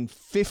getting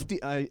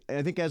 50, I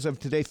think as of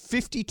today,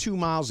 52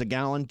 miles a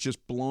gallon,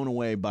 just blown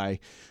away by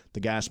the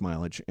gas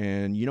mileage.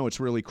 And you know what's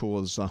really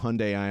cool is the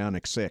Hyundai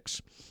Ioniq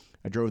 6.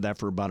 I drove that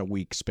for about a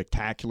week.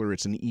 Spectacular.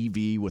 It's an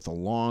EV with a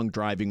long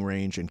driving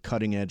range and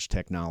cutting-edge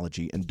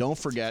technology. And don't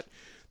forget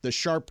the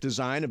sharp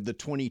design of the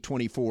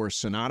 2024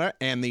 Sonata,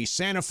 and the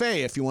Santa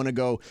Fe if you want to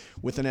go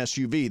with an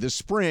SUV. This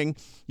spring,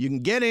 you can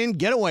get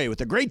away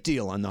with a great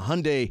deal on the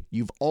Hyundai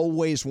you've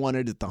always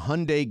wanted at the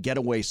Hyundai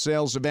Getaway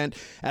Sales Event.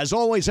 As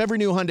always, every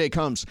new Hyundai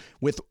comes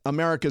with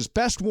America's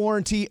best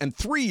warranty and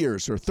 3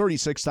 years or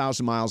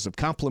 36,000 miles of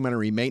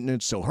complimentary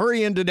maintenance. So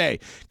hurry in today,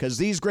 because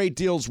these great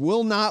deals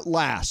will not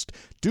last.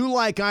 Do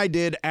like I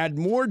did. Add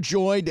more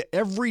joy to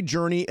every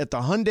journey at the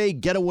Hyundai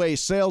Getaway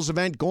Sales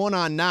Event going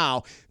on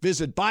now.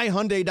 Visit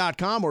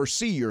buyhyundai.com or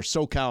see your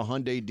SoCal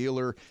Hyundai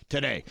dealer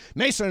today.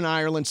 Mason and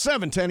Ireland,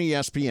 710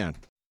 ESPN.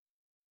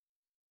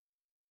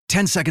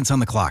 10 seconds on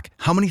the clock.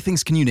 How many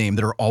things can you name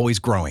that are always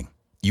growing?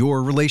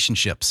 Your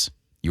relationships,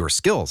 your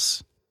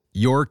skills,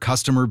 your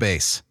customer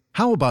base.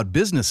 How about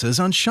businesses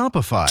on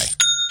Shopify?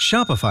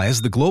 Shopify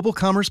is the global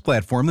commerce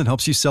platform that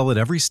helps you sell at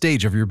every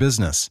stage of your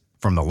business.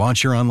 From the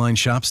launch your online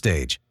shop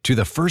stage, to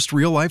the first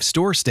real-life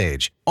store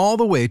stage, all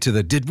the way to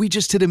the did we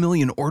just hit a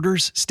million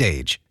orders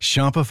stage,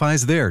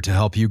 Shopify's there to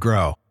help you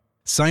grow.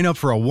 Sign up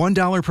for a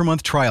 $1 per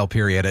month trial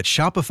period at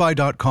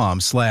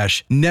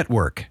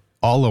shopify.com/network,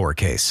 all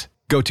lowercase.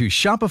 Go to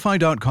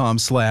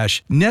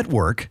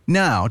shopify.com/network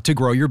now to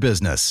grow your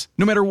business,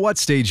 no matter what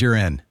stage you're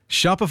in.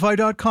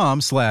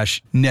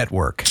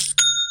 Shopify.com/network.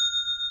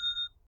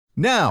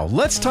 Now,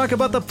 let's talk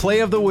about the play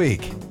of the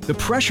week. The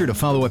pressure to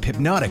follow up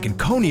Hypnotic and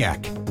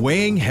Cognac,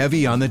 weighing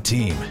heavy on the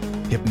team.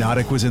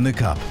 Hypnotic was in the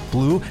cup,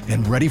 blue,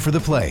 and ready for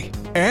the play.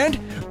 And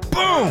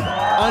boom!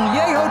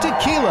 Añejo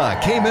Tequila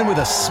came in with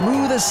a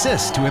smooth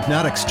assist to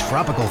Hypnotic's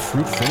tropical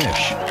fruit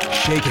finish.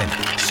 Shaken,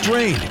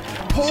 strained,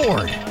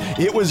 poured.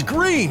 It was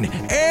green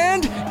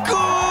and good!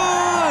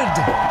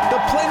 The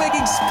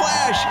playmaking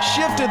splash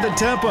shifted the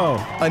tempo.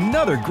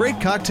 Another great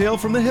cocktail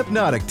from the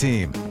Hypnotic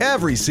team.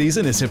 Every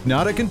season is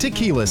Hypnotic and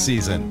Tequila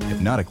season.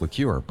 Hypnotic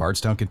Liqueur,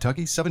 Bardstown,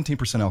 Kentucky,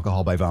 17%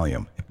 alcohol by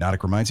volume.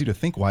 Hypnotic reminds you to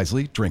think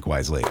wisely, drink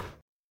wisely.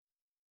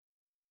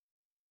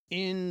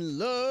 In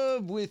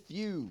love with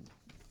you.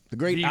 The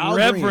great The Al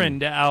Reverend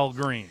Green. Al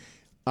Green.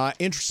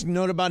 Interesting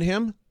note about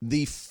him.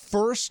 The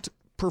first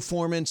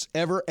performance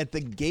ever at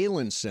the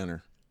Galen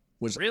Center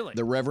was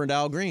the Reverend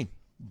Al Green.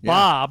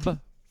 Bob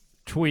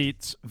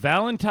tweets,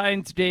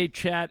 Valentine's Day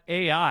chat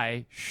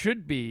AI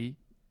should be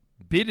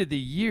bid of the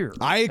year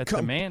at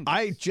the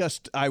Mandy's.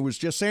 I was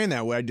just saying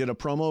that. I did a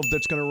promo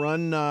that's going to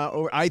run.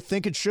 I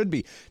think it should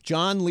be.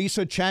 John,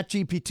 Lisa,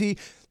 ChatGPT.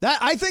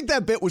 I think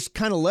that bit was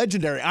kind of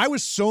legendary. I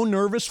was so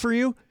nervous for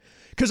you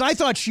because I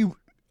thought she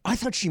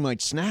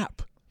might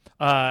snap.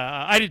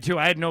 I did too.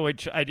 I had no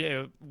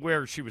idea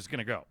where she was going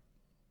to go.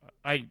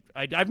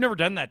 I've never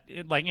done that,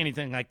 like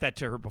anything like that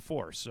to her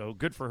before. So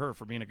good for her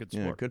for being a good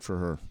sport. Yeah, good for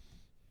her.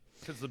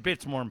 Because the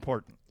bit's more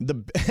important.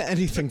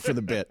 Anything for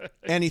the bit.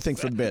 Anything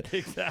for the bit.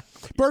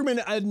 Exactly. Bergman,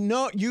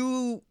 no,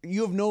 you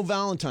have no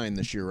Valentine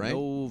this year, right?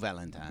 No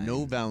Valentine.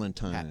 No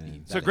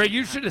Valentine. So, Greg,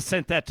 you should have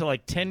sent that to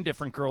like 10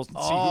 different girls and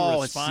see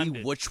who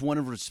responded. See which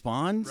one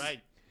responds?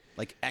 Right.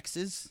 Like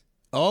exes?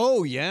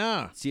 Oh,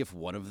 yeah. See if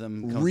one of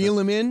them comes Reel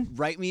up. him in?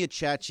 Write me a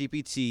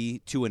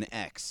ChatGPT to an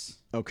ex.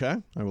 Okay,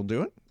 I will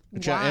do it.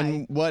 Why?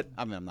 And what?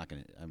 I mean, I'm not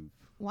going to.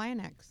 Why an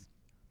ex?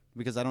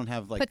 Because I don't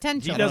have, like...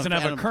 Potential. He doesn't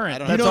have a current.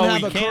 I don't That's have all a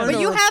we can. current.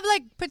 But you have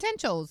like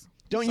potentials.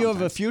 Don't you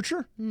have a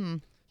future?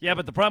 Yeah,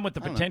 but the problem with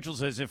the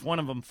potentials is if one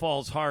of them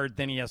falls hard,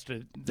 then he has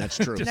to That's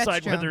true. decide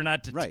That's true. whether or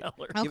not to Right. tell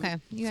her. Okay.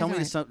 You Tell guys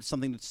me are right.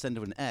 something to send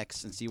to an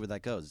ex and see where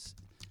that goes.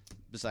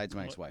 Besides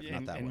my ex-wife,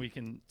 not that and one. we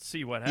can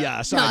see what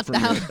happens. Yeah, Not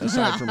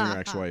aside from your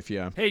ex-wife,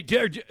 yeah. Hey,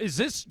 do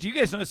you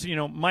guys notice,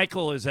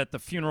 Michael is at the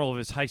funeral of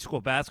his high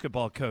school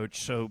basketball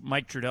coach, so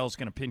Mike Trudell's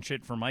going to pinch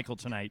hit for Michael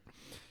tonight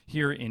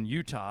here in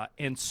Utah,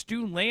 and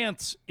Stu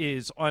Lance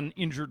is on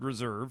injured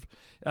reserve.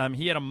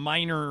 He had a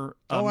minor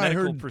medical I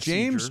heard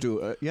procedure. James do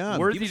it. Yeah.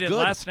 Worthy he was did good.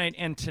 last night,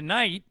 and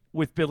tonight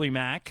with Billy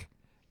Mack,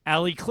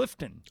 Allie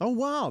Clifton. Oh,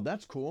 wow,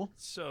 that's cool.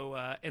 So,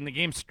 and the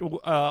game,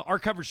 our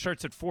coverage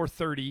starts at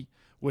 4:30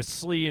 with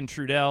Slee and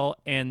Trudell,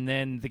 and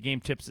then the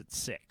game tips at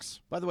 6.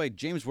 By the way,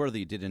 James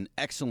Worthy did an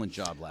excellent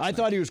job last night. I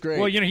thought he was great.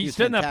 Well, he's was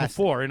done that fantastic.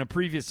 before. In a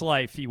previous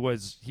life, he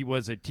was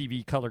a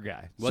TV color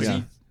guy. Was Yeah.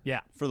 he? Yeah,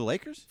 For the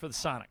Lakers? for the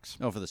Sonics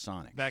Oh, for the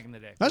Sonics. back in the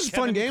day. that was a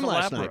fun Kevin game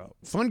last night. Calabro.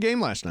 Fun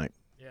game last night.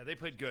 Yeah, they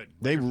played good.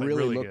 They Lakers played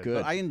really looked good.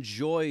 But I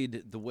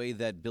enjoyed the way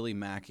that Billy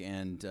Mack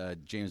and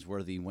James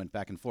Worthy went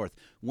back and forth.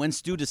 When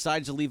Stu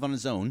decides to leave on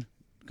his own,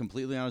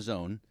 completely on his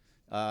own,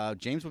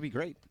 James would be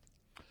great.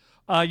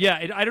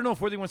 Yeah, I don't know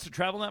if Worthy wants to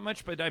travel that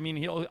much, but I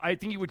mean, I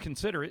think he would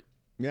consider it.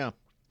 Yeah.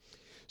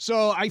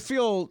 So I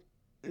feel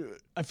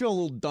a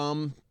little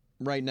dumb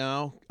right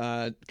now.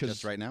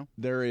 Just right now?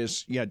 There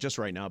is, just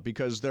right now,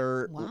 because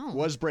there Wow.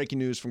 was breaking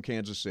news from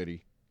Kansas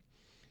City.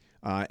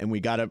 And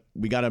we gotta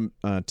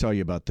tell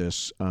you about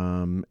this.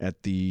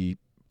 At the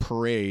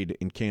parade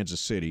in Kansas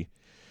City,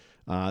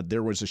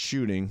 there was a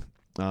shooting.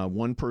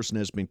 One person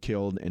has been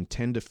killed, and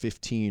 10 to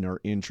 15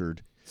 are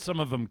injured. Some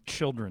of them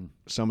children.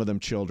 Some of them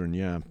children,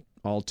 yeah,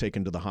 all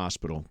taken to the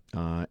hospital,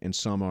 and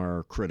some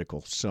are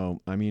critical. So,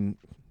 I mean,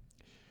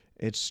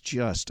 it's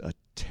just a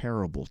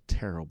terrible,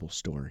 terrible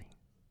story.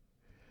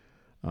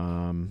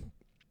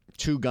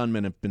 2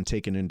 gunmen have been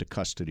taken into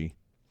custody.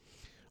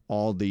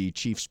 All the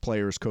Chiefs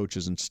players,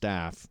 coaches, and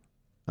staff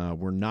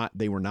were not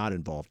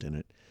involved in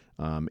it.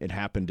 It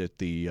happened at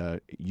the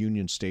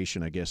Union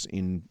Station, I guess,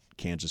 in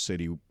Kansas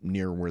City,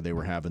 near where they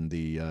were having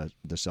the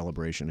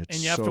celebration. It's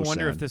and you have so to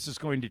wonder sad. if this is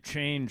going to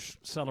change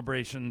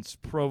celebrations,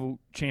 pro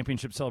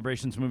championship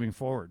celebrations moving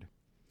forward.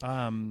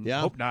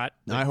 Hope not.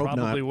 I hope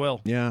probably not.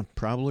 will. Yeah,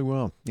 probably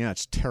will. Yeah,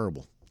 it's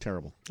terrible.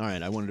 Terrible. All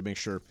right, I wanted to make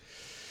sure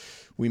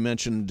we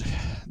mentioned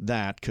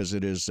that because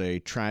it is a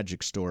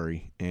tragic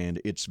story,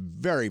 and it's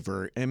very,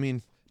 very, I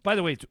mean... By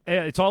the way,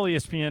 it's all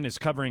ESPN is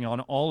covering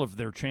on all of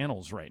their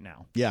channels right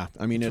now. Yeah,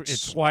 I mean,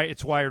 it's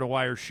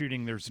wire-to-wire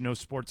shooting. There's no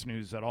sports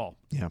news at all.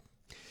 Yeah.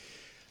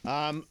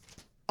 All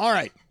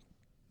right.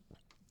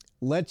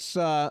 Let's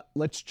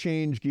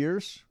change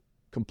gears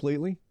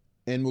completely,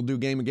 and we'll do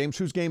Game of Games.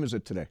 Whose game is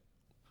it today?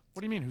 What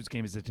do you mean, whose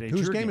game is it today?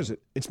 Whose game is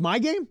it? It's my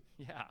game?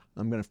 Yeah.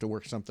 I'm going to have to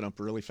work something up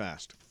really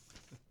fast.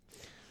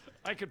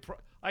 I could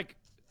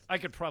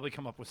probably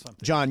come up with something.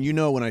 John, you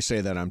know when I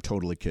say that, I'm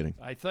totally kidding.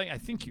 I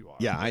think you are.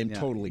 Yeah, I'm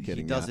totally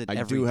kidding. He does it I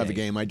every do have a day.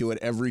 game. I do it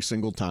every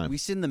single time. We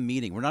sit in the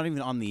meeting. We're not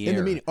even on the air. In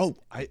the meeting. Oh,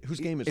 whose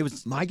game is it? It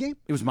was my game?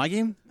 It was my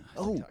game?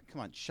 Oh.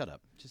 Come on, shut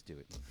up. Just do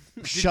it.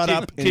 Shut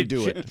up and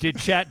do it. Did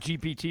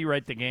ChatGPT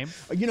write the game?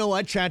 You know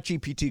what?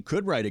 ChatGPT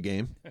could write a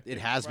game. It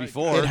has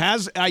before. It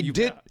has. I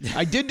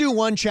did do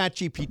one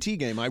ChatGPT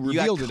game. I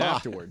revealed it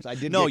afterwards. I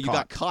did. No, get you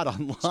got caught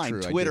online.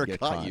 True, Twitter caught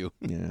caught you.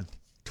 Yeah.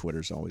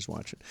 Twitter's always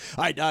watching.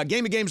 All right,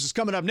 Game of Games is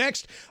coming up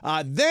next.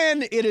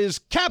 Then it is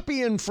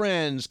Cappy and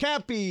friends.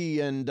 Cappy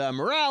and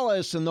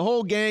Morales and the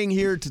whole gang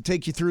here to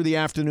take you through the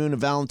afternoon of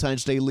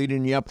Valentine's Day,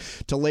 leading you up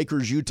to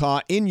Lakers,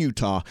 Utah, in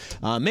Utah.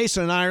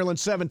 Mason and Ireland,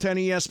 710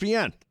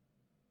 ESPN.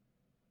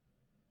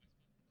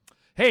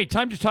 Hey,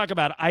 time to talk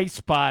about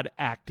iSpot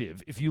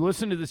Active. If you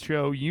listen to this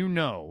show, you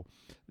know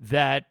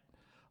that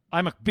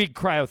I'm a big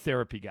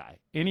cryotherapy guy.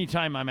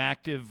 Anytime I'm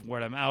active,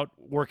 when I'm out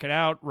working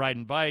out,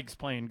 riding bikes,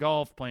 playing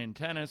golf, playing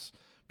tennis,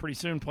 pretty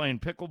soon playing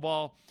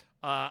pickleball,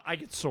 I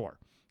get sore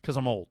because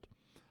I'm old.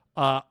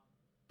 So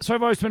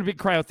I've always been a big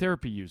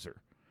cryotherapy user.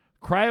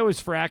 Cryo is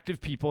for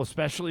active people,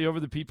 especially over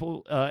the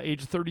people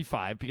age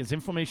 35, because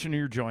inflammation in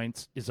your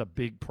joints is a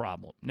big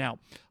problem. Now,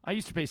 I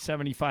used to pay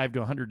 $75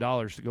 to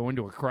 $100 to go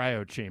into a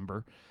cryo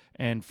chamber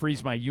and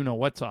freeze my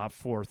you-know-what's off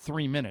for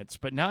 3 minutes.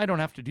 But now I don't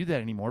have to do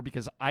that anymore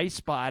because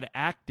iSpot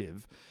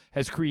Active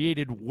has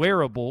created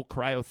wearable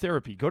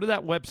cryotherapy. Go to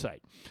that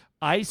website,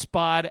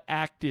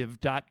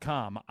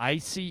 iSpotActive.com,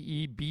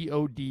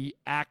 ICEBOD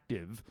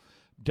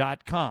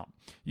active.com.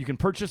 You can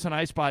purchase an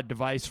iSpot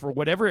device for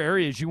whatever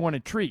areas you want to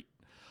treat.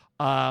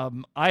 I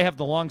have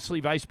the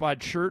long-sleeve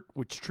iSpot shirt,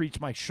 which treats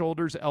my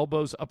shoulders,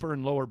 elbows, upper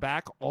and lower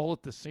back all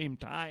at the same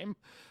time.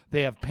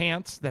 They have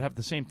pants that have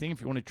the same thing if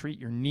you want to treat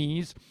your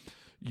knees,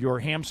 your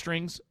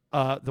hamstrings.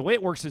 The way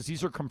it works is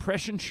these are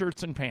compression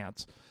shirts and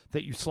pants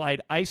that you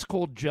slide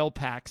ice-cold gel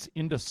packs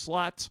into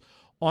slots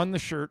on the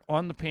shirt,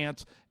 on the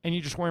pants, and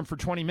you just wear them for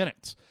 20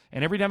 minutes.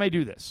 And every time I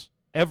do this,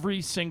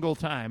 every single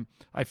time,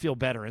 I feel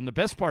better. And the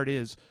best part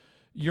is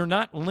you're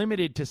not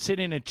limited to sit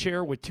in a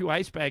chair with 2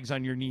 ice bags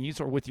on your knees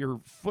or with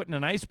your foot in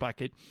an ice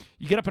bucket.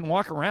 You get up and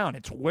walk around.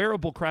 It's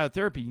wearable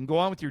cryotherapy. You can go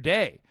on with your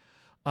day.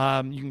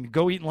 You can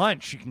go eat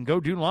lunch. You can go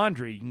do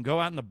laundry. You can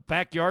go out in the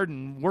backyard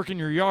and work in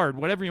your yard,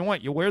 whatever you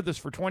want. You wear this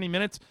for 20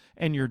 minutes,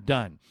 and you're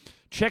done.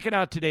 Check it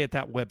out today at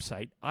that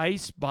website,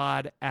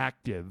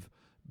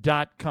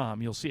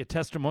 icebodactive.com. You'll see a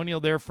testimonial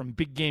there from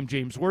Big Game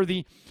James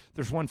Worthy.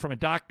 There's one from a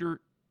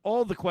doctor.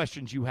 All the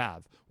questions you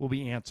have will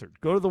be answered.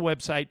 Go to the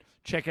website.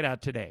 Check it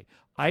out today.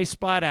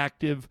 iSpot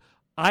Active,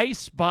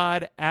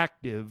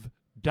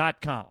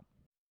 icebodactive.com.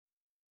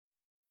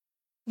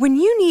 When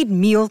you need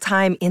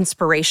mealtime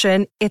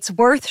inspiration, it's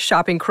worth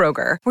shopping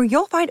Kroger, where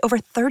you'll find over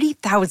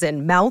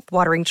 30,000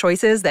 mouth-watering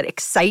choices that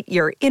excite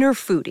your inner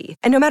foodie.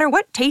 And no matter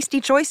what tasty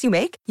choice you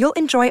make, you'll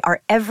enjoy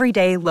our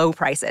everyday low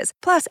prices,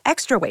 plus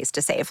extra ways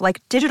to save,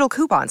 like digital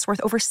coupons worth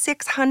over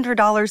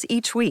 $600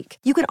 each week.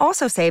 You can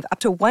also save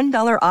up to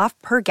 $1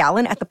 off per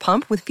gallon at the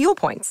pump with fuel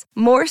points.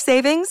 More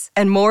savings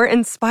and more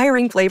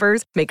inspiring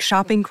flavors make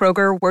shopping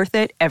Kroger worth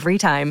it every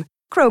time.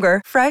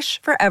 Kroger,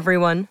 fresh for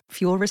everyone.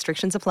 Fuel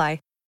restrictions apply.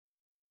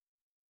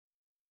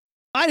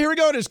 All right, here we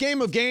go. It is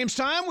Game of Games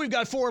time. We've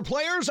got 4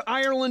 players,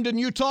 Ireland and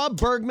Utah,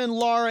 Bergman,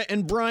 Laura,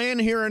 and Brian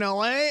here in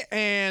L.A.,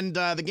 and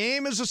the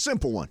game is a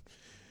simple one.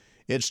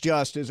 It's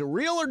just, is it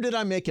real or did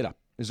I make it up?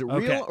 Is it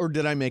real or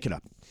did I make it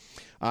up?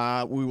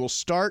 We will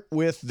start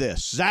with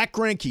this. Zach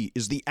Greinke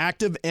is the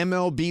active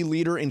MLB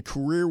leader in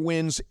career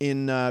wins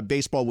in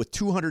baseball with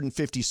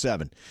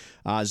 257.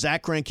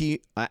 Zach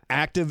Greinke,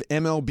 active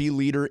MLB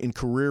leader in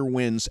career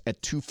wins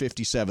at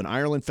 257.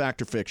 Ireland,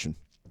 fact or fiction?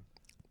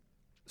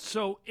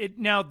 So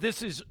now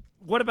this is,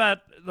 what about,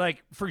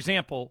 like, for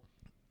example,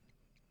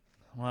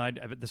 well,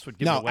 this would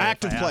give no, away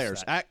active if I players.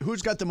 asked that.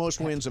 Who's got the most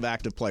wins of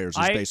active players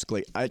is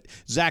basically.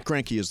 Zach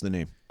Greinke is the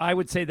name. I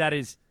would say that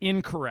is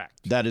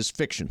incorrect. That is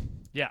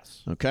fiction.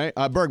 Yes. Okay.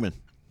 Bergman.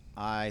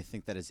 I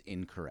think that is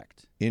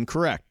incorrect.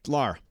 Incorrect.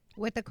 Laura.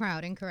 With the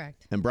crowd,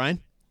 incorrect. And Brian?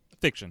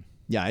 Fiction.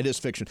 Yeah, it is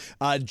fiction.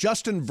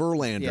 Justin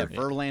Verlander. Yeah,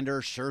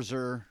 Verlander,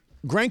 Scherzer.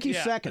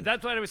 Greinke's second.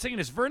 That's what I was thinking.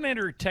 Is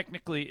Verlander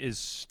technically is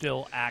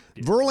still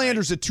active?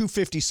 Verlander's at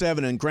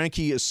 257, and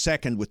Greinke is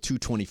second with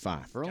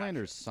 225.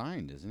 Verlander's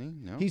signed, isn't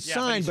he? No, He's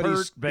signed, but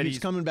hurt, he's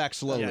coming back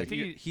slowly. Yeah, I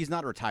think he's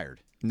not retired.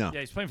 No.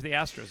 Yeah, he's playing for the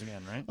Astros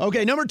again, right?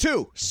 Okay, number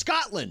 2.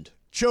 Scotland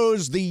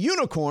chose the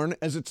unicorn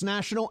as its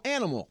national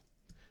animal.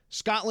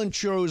 Scotland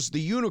chose the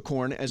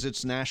unicorn as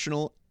its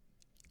national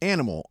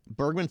animal.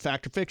 Bergman,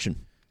 fact or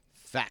fiction?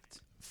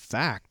 Fact.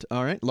 Fact.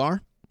 All right,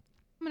 Laura?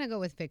 I'm going to go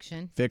with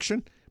fiction.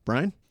 Fiction.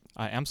 Brian?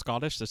 I am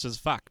Scottish. This is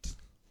fact.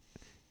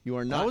 You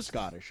are not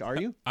Scottish, are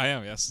you? I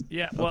am, yes.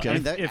 Yeah, well, Okay.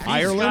 if he's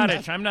Ireland?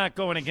 Scottish, I'm not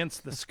going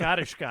against the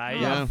Scottish guy.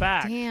 Yeah.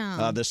 Fact.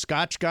 Damn. The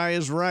Scotch guy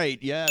is right.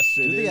 Yes,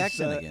 Do it the is,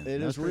 accent again. It That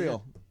is was pretty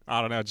real.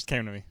 I don't know. It just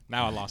came to me.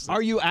 Now I lost it.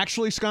 Are you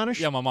actually Scottish?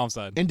 Yeah, my mom's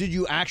side. And did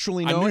you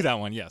actually know I knew it? that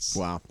one, yes.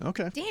 Wow.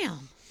 Okay.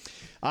 Damn.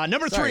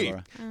 Number Sorry, 3,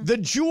 Laura. the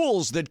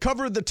jewels that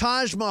covered the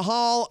Taj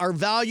Mahal are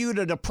valued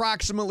at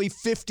approximately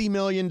 $50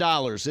 million.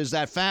 Is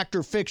that fact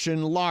or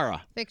fiction,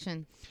 Laura?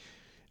 Fiction.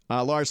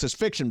 Laura says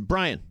fiction.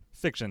 Brian?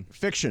 Fiction.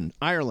 Fiction.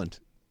 Ireland?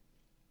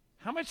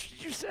 How much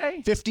did you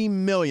say? $50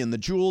 million, the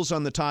jewels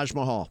on the Taj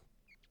Mahal.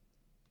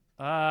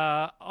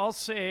 I'll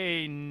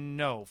say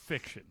no.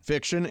 Fiction.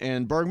 Fiction.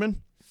 And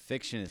Bergman?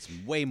 Fiction. It's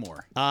way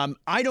more.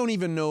 I don't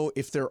even know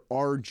if there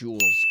are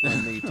jewels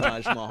on the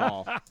Taj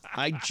Mahal.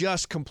 I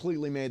just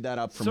completely made that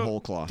up from So,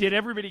 whole cloth. Did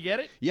everybody get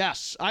it?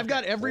 Yes, I've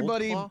got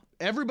everybody. cloth?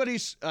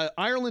 Everybody's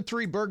Ireland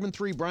 3, Bergman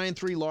 3, Brian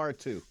 3, Laura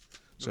 2.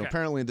 So Okay.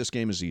 apparently this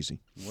game is easy.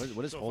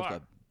 What is So Holt's far.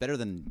 got? Better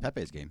than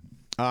Pepe's game.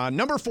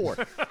 Number 4.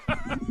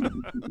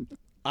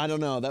 I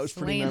don't know. That was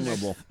pretty Slander.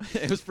 memorable.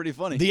 It was pretty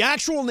funny. The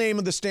actual name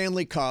of the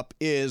Stanley Cup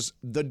is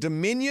the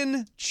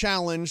Dominion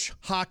Challenge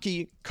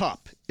Hockey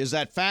Cup. Is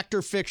that fact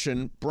or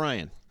fiction,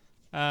 Brian?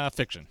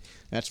 Fiction.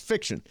 That's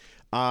fiction.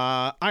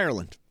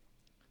 Ireland.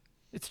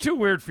 It's too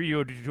weird for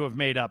you to have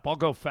made up. I'll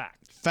go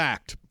fact.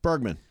 Fact.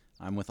 Bergman.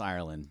 I'm with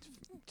Ireland.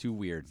 Too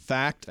weird.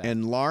 Fact.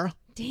 And Laura?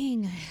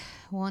 Dang.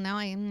 Well, now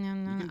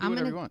can do I'm whatever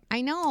gonna. you want.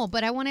 I know,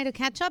 but I wanted to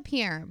catch up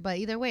here. But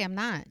either way, I'm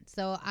not.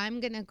 So I'm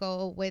gonna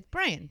go with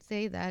Brian.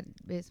 Say that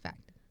is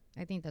fact.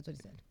 I think that's what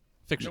he said.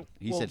 Fiction.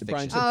 He said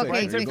Brian fiction. said Oh, fiction. okay,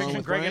 Brian said You're going fiction.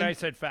 with Greg and Brian? I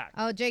said fact.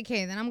 Oh,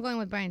 JK. Then I'm going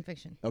with Brian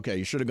fiction. Okay,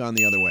 you should have gone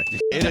the other way.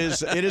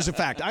 It is a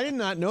fact. I did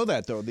not know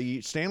that, though.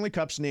 The Stanley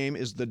Cup's name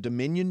is the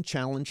Dominion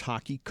Challenge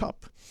Hockey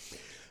Cup.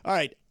 All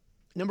right,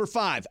 number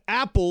 5.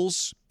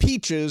 Apples,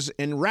 peaches,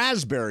 and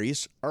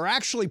raspberries are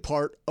actually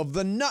part of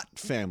the nut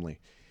family.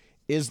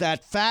 Is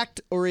that fact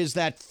or is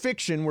that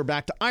fiction? We're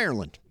back to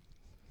Ireland.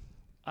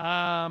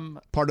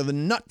 Part of the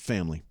nut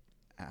family.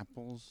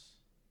 Apples.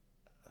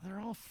 They're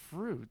all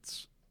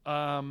fruits. They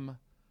have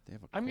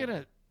a I'm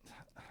core.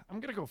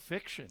 gonna go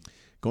fiction.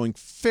 Going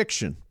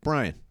fiction.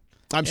 Brian.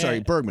 I'm sorry,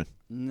 Bergman.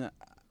 No,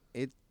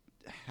 it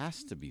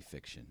has to be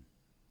fiction.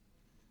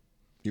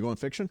 You going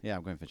fiction? Yeah,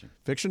 I'm going fiction.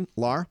 Fiction.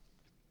 Laura?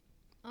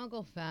 I'll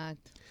go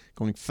fact.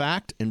 Going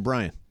fact. And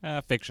Brian?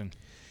 Fiction.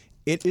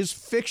 It is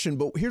fiction,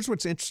 but here's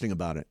what's interesting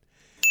about it.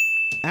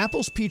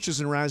 Apples, peaches,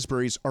 and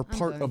raspberries are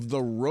part good. of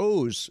the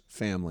rose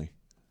family.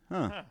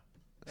 Huh.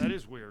 That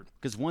is weird.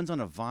 Because one's on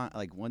a vine,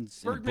 like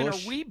one's in a Bergman,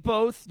 bush. are we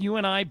both, you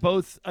and I,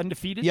 both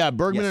undefeated? Yeah,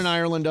 Bergman Yes. and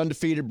Ireland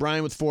undefeated.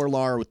 Brian with 4,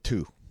 Laura with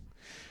 2.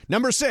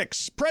 Number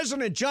 6,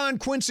 President John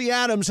Quincy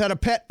Adams had a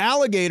pet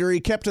alligator he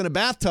kept in a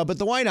bathtub at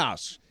the White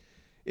House.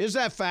 Is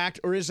that fact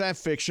or is that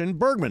fiction?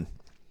 Bergman.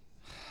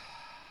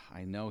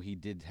 I know he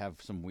did have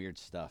some weird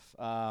stuff.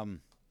 God,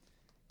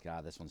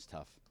 this one's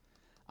tough.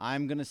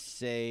 I'm going to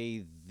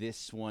say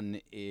this one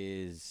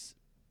is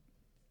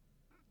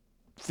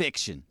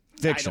fiction.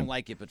 Fiction. I don't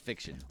like it, but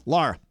fiction.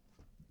 Laura.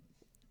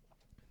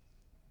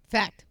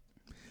 Fact.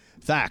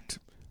 Fact.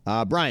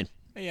 Brian.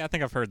 Yeah, I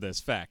think I've heard this.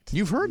 Fact.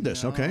 You've heard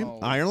this, okay.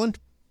 Ireland.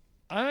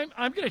 I'm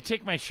going to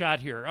take my shot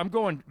here. I'm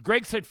going,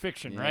 Greg said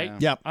fiction, right?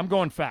 Yep. I'm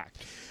going fact.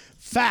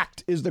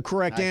 Fact is the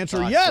correct I answer.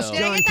 thought Yes, so.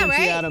 Did I John get that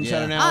Quincy right? Adams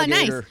had an Yeah. Oh, nice.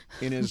 alligator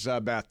in his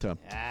bathtub.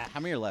 How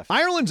many are left?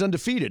 Ireland's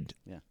undefeated.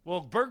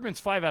 Well, Bergman's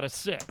 5 out of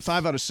 6.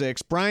 5 out of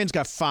 6. Brian's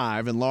got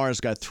 5, and Laura's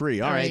got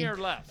 3. All How many right.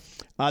 are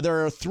left?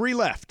 There are 3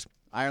 left.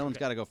 Ireland's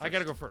got to go first. I got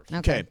to go first.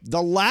 Okay.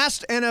 The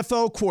last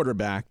NFL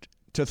quarterback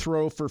to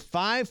throw for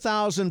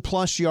 5,000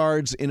 plus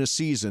yards in a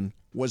season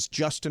was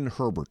Justin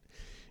Herbert.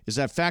 Is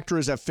that fact or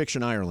is that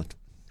fiction, Ireland?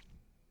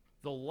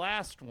 The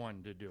last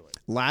one to do it.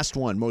 Last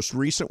one, most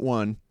recent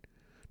one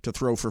to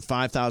throw for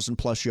 5,000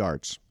 plus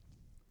yards.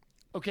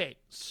 Okay,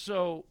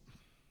 so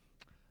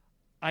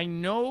I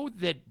know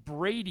that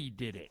Brady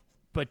did it,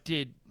 but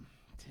did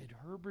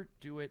Herbert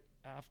do it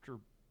after?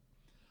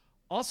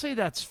 I'll say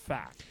that's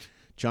fact.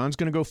 John's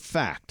going to go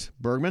fact.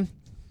 Bergman?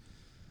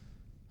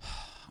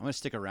 I'm going to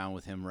stick around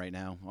with him right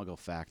now. I'll go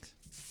fact.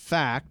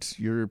 Fact.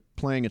 You're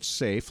playing it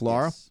safe.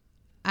 Laura? Yes.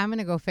 I'm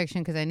gonna go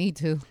fiction because I need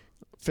to.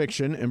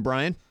 Fiction. And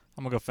Brian?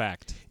 I'm going to go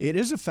fact. It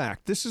is a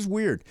fact. This is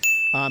weird.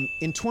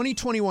 In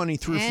 2021, he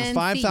threw for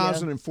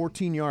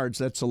 5,014 yards.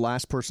 That's the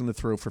last person to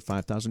throw for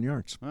 5,000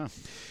 yards. Well,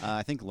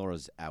 I think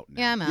Laura's out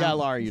now. Yeah, I'm out. Yeah,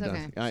 Laura, you're It's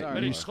done. okay.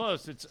 But he's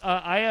close. It's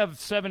I have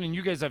 7 and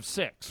you guys have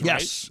 6, right?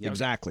 Yes,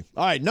 exactly.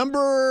 All right,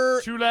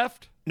 number 2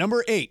 left.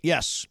 Number 8,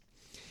 yes.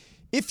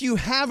 If you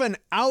have an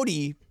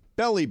Audi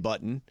belly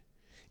button,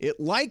 it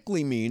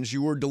likely means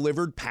you were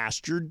delivered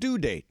past your due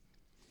date.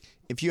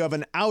 If you have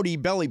an Audi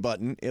belly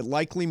button, it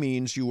likely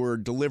means you were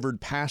delivered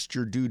past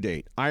your due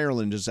date.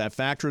 Ireland, is that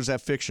fact or is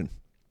that fiction?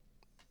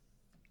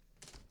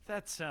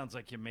 That sounds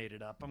like you made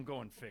it up. I'm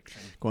going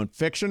fiction. Going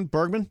fiction.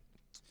 Bergman,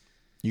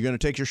 you going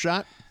to take your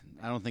shot?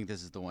 I don't think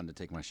this is the one to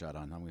take my shot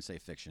on. I'm going to say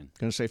fiction.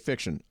 Going to say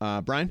fiction.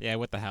 Brian? Yeah,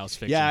 with the house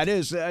fiction. Yeah, it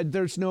is.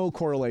 There's no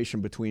correlation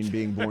between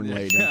being born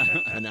late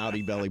and an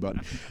Audi belly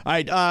button. All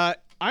right,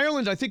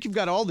 Ireland, I think you've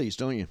got all these,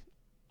 don't you?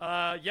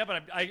 Yeah,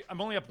 but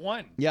I'm only up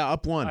 1. Yeah,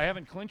 up 1. I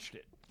haven't clinched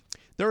it.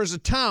 There is a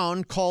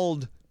town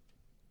called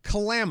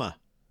Kalama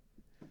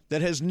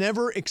that has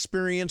never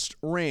experienced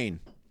rain.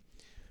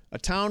 A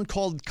town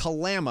called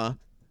Kalama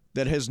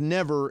that has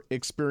never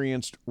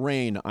experienced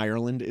rain.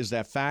 Ireland, is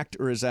that fact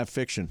or is that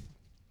fiction?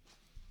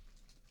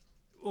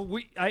 Well,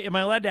 am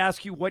I allowed to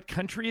ask you what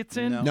country it's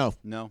in?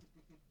 No.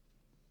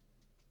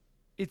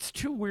 It's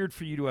too weird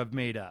for you to have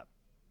made up.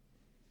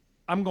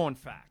 I'm going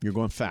fact. You're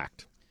going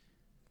fact.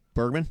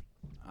 Bergman?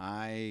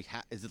 Is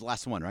it the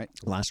last one, right?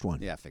 Last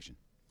one. Yeah, fiction.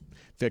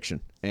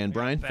 Fiction. And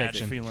Brian? Bad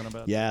feeling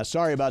about Yeah,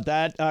 sorry about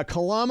that.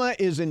 Kalama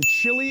is in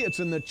Chile. It's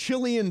in the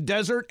Chilean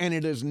desert, and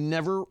it has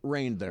never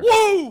rained there.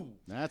 Whoa!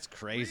 That's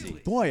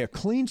crazy. Boy, a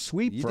clean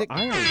sweep for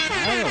Ireland.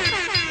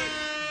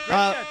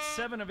 Greg got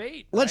 7 of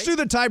 8. Let's do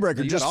the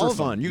tiebreaker just for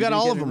fun. You got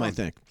all of them, I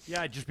think.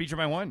 Yeah, I just beat you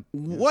by 1.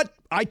 What?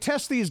 I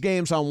test these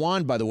games on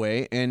Juan, by the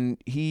way, and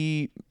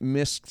he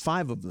missed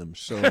 5 of them.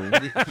 So,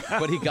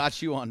 but he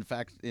got you on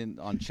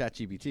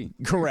ChatGPT.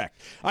 Correct.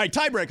 All right,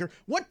 tiebreaker.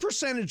 What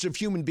percentage of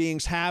human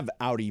beings have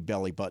Audi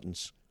belly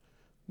buttons?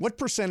 What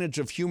percentage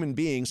of human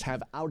beings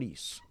have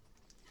Audis?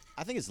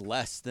 I think it's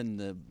less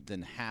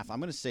than half. I'm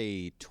going to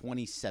say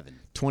 27.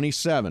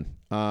 27.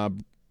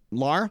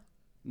 Laura?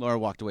 Laura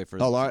walked away for.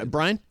 Laura.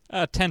 Brian?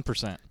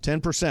 10%.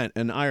 10%.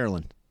 And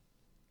Ireland?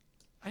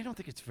 I don't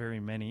think it's very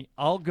many.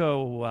 I'll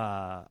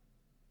go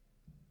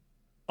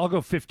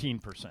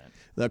 15%.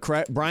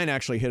 Brian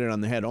actually hit it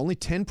on the head. Only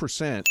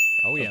 10%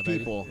 of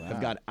people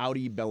have got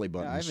Audi belly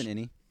buttons. Yeah, I have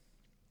an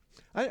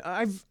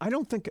innie. I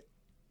don't think.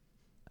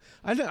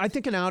 I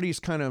think an Audi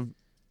is kind of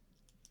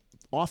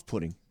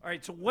off-putting. All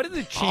right, so what are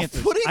the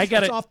chances? Off-putting?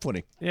 It's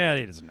off-putting. Yeah,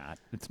 it is not.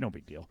 It's no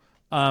big deal.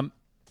 What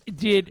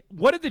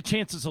are the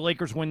chances the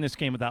Lakers win this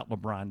game without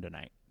LeBron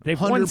tonight? They've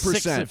 100%. won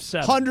 6 of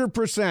 7.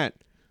 100%.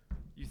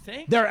 You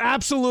think? They're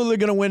absolutely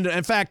going to win.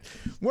 In fact,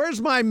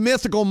 where's my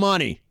mythical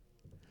money?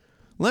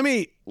 Let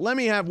me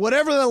have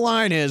whatever the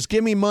line is.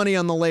 Give me money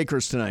on the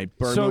Lakers tonight,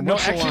 Bergman. So no,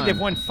 What's the actually line? they've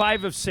won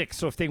 5 of 6.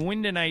 So if they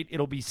win tonight,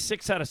 it'll be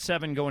 6 out of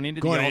 7 going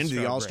into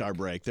the All-Star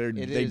break. They'd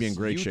be in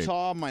great shape.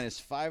 Utah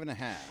minus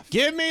 5.5.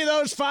 Give me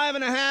those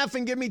 5.5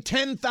 and give me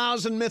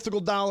 10,000 mythical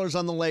dollars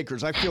on the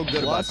Lakers. I feel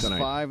good about tonight.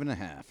 Plus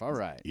 5.5. All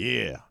right.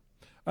 Yeah.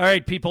 All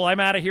right, people, I'm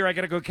out of here. I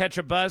got to go catch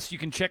a bus. You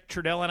can check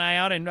Trudell and I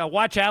out and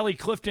watch Allie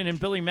Clifton and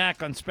Billy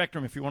Mack on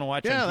Spectrum if you want to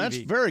watch on TV. Yeah, that's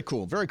very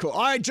cool. Very cool.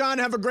 All right, John,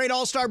 have a great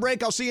All-Star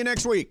break. I'll see you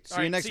next week.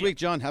 See you next week,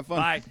 John. Have fun.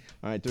 Bye.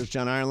 All right, there's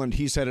John Ireland.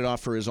 He's headed off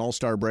for his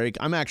All-Star break.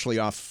 I'm actually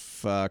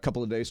off a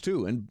couple of days,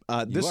 too. And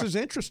this is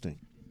interesting.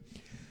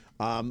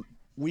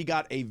 We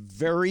got a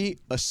very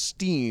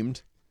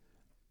esteemed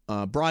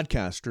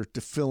broadcaster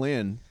to fill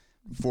in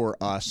for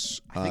us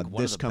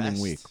this coming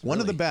week. One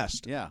of the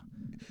best. Yeah.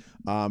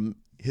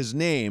 His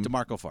name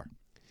DeMarco Farr.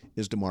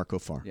 Is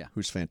DeMarco Farr, yeah.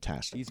 Who's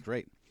fantastic. He's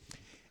great.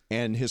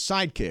 And his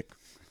sidekick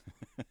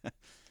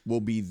will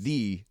be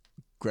the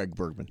Greg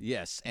Bergman.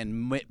 Yes,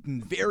 and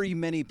very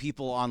many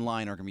people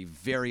online are going to be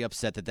very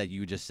upset that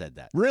you just said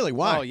that. Really?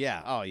 Why? Oh,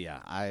 yeah.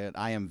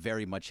 I am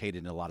very much hated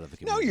in a lot of the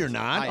community. No, you're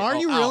not. Are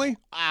you really?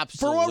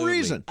 Absolutely. For what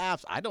reason?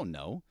 I don't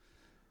know.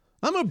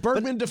 I'm a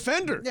Bergman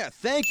defender. Yeah,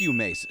 thank you,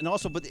 Mace. And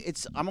also,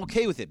 I'm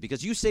okay with it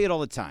because you say it all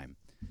the time.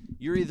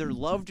 You're either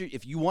loved, or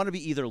if you want to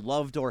be either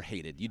loved or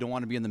hated. You don't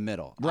want to be in the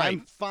middle. Right.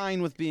 I'm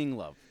fine with being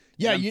loved.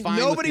 Yeah,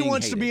 nobody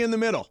wants hated. to be in the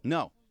middle.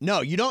 No,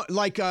 you don't.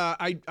 Like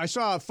I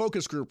saw a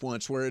focus group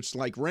once where it's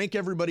like rank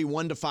everybody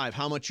 1 to 5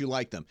 how much you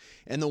like them,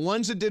 and the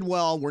ones that did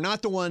well were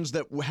not the ones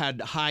that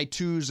had high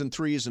 2s and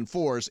 3s and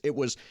 4s. It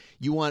was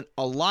you want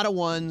a lot of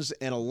 1s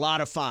and a lot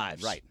of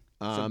 5s. Right.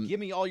 So give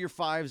me all your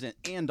 5s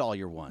and all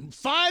your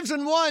 1s. 5s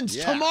and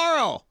 1s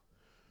tomorrow.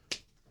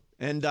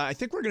 And I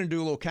think we're going to do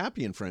a little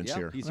Cappy and Friends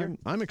here. He's here.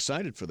 I'm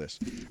excited for this.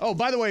 Oh,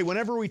 by the way,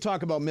 whenever we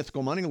talk about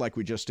mythical money like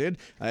we just did,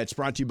 it's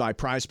brought to you by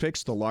Prize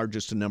Picks, the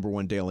largest and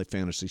 #1 daily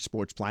fantasy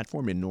sports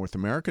platform in North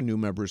America. New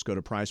members go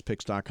to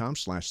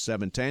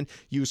prizepicks.com/710.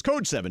 Use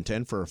code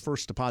 710 for a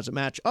first deposit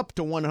match up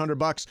to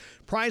 $100.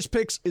 Prize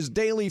Picks is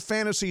daily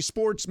fantasy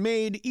sports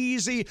made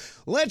easy.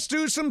 Let's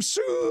do some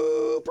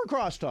super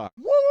crosstalk.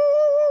 Woo!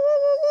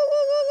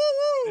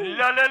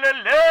 La la la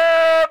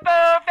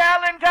la,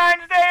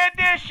 Valentine's Day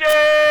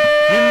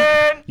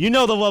edition. You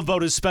know the Love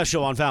Boat is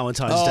special on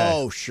Valentine's Day.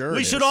 Oh, sure.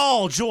 We should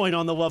all join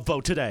on the Love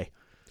Boat today.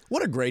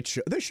 What a great show.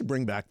 They should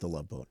bring back the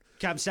Love Boat.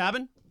 Captain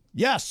Stabbin?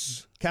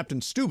 Yes. Captain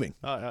Stubing.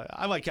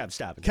 I like Captain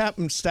Stabbin.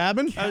 Captain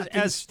Stabbin?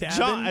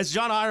 As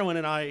John Ireland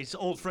and I's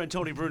old friend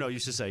Tony Bruno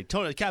used to say,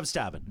 Captain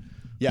Stabbin.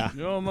 Yeah.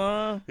 Yo,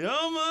 ma.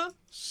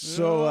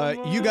 So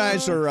you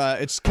guys are,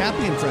 it's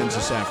Cappy and Friends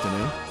this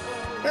afternoon.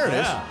 There it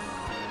is.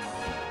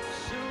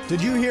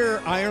 Did you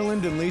hear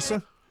Ireland and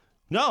Lisa?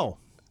 No.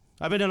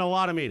 I've been in a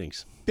lot of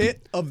meetings.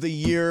 Bit of the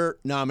Year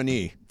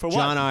nominee. For what?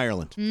 John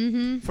Ireland.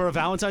 Mm-hmm. For a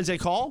Valentine's Day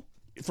call?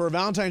 For a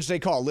Valentine's Day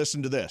call,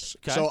 listen to this.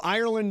 Okay. So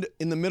Ireland,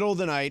 in the middle of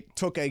the night,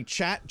 took a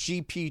chat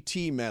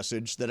GPT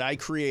message that I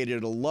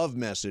created, a love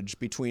message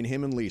between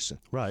him and Lisa.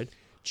 Right.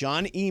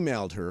 John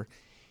emailed her.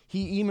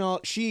 She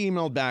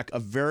emailed back a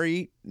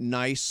very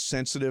nice,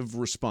 sensitive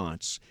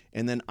response.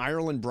 And then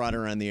Ireland brought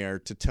her on the air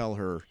to tell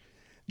her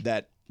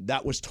that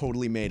was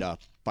totally made up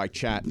by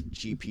chat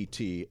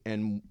GPT.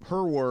 And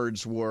her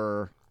words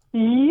were,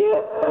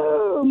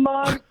 "You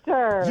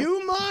monster!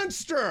 You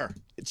monster!"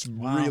 It's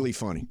really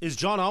funny. Is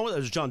John on with it?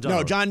 Or is John done?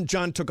 No,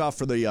 John took off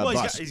for the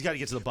bus. He's got to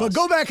get to the bus. But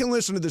go back and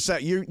listen to the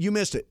set. You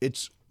missed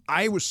it.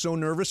 I was so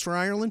nervous for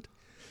Ireland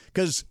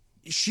because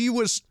she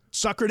was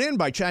suckered in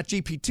by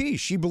ChatGPT.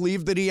 She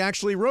believed that he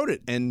actually wrote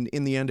it, and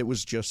in the end, it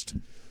was just.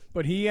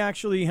 But he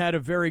actually had a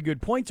very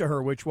good point to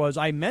her, which was,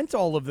 I meant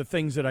all of the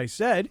things that I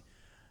said,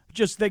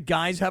 just that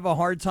guys have a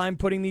hard time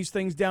putting these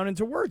things down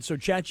into words. So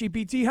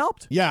ChatGPT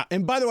helped. Yeah,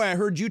 and by the way, I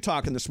heard you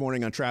talking this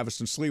morning on Travis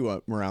and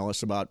Sliwa,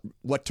 Morales, about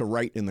what to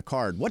write in the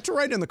card. What to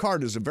write in the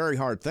card is a very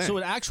hard thing. So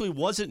it actually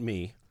wasn't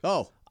me.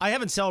 Oh. I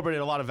haven't celebrated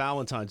a lot of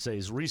Valentine's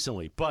Days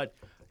recently, but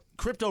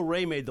Crypto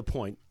Ray made the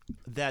point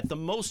that the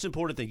most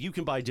important thing, you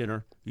can buy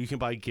dinner, you can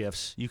buy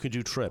gifts, you can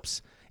do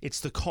trips. It's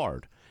the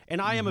card.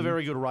 And I am a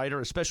very good writer,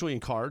 especially in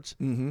cards.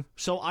 Mm-hmm.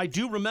 So I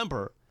do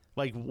remember,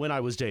 like when I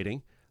was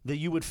dating, that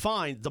you would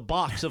find the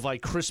box of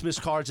like Christmas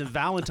cards and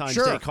Valentine's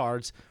Day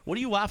cards. What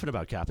are you laughing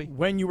about, Cappy?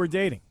 When you were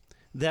dating.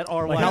 That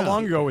are like how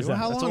long ago was that?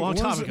 That's a long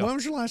time ago. When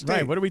was your last date?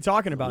 Right, what are we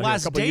talking about?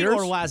 Last here? A couple date years?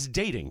 or last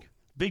dating?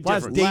 Big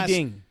Last difference.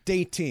 dating.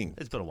 Dating.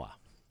 It's been a while.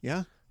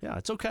 Yeah? Yeah,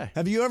 it's okay.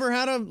 Have you ever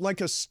had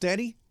a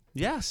steady?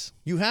 Yes.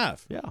 You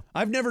have? Yeah.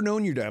 I've never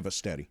known you to have a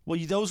steady. Well,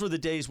 those were the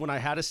days when I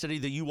had a steady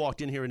that you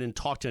walked in here and didn't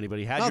talk to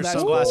anybody. Had your that's-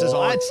 sunglasses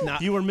on. That's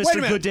not. You were Wait a Mr.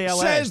 minute. Good Day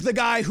LA. Says the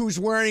guy who's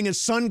wearing his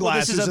Well, this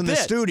sunglasses is a in bit.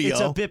 the studio. It's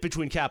a bit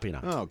between Cappy and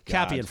I. Oh, God.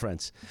 Cappy and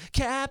Friends.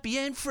 Cappy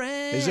and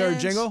Friends. Is there a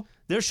jingle?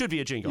 There should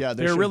be a jingle. Yeah,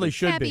 There really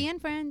should Happy be. and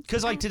friends.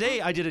 Because like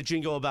today I did a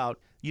jingle about,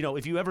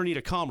 if you ever need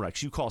a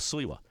Comrex, you call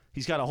Sliwa.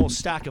 He's got a whole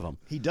stack of them.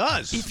 He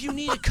does. If you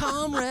need a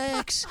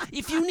Comrex,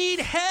 if you need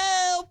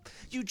help,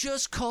 you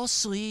just call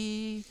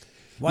Slee.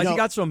 Why's he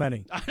got so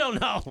many? I don't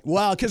know.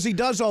 Well, because he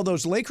does all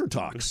those Laker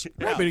talks.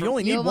 Right, but you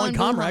only need one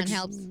Comrex.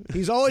 Helps.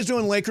 He's always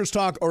doing Lakers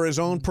talk or his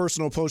own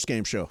personal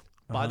post-game show.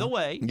 By the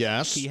way,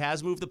 Yes. he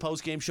has moved the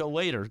post-game show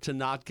later to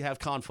not have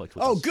conflict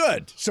with Oh, us.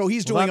 good. So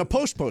he's doing a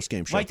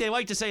post-game show. Like they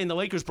like to say in the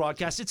Lakers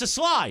broadcast, it's a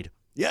slide.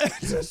 Yeah,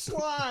 it's a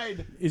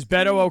slide. Is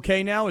Beto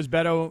okay now? Is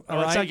Beto all right?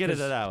 Let's not get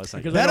into that.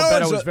 Because I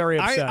know Beto was very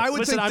upset. I would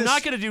Listen, think I'm this-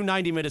 not going to do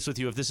 90 minutes with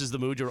you if this is the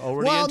mood you're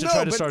already in to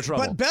try to start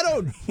trouble. But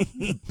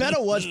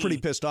Beto was pretty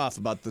pissed off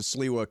about the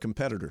Sliwa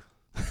competitor.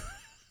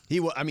 He's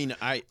got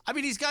a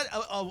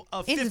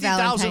It's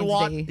 50,000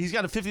 watt. Valentine's Day. He's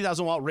got a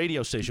 50,000 watt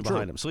radio station True.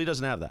 behind him, so he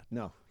doesn't have that.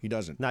 No, he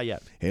doesn't. Not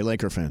yet. Hey,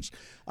 Laker fans.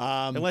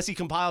 Unless he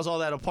compiles all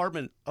that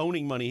apartment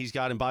owning money he's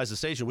got and buys the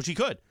station, which he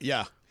could.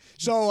 Yeah.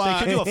 So They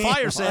could do a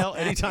fire sale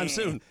anytime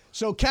soon.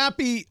 So,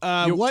 Cappy,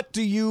 what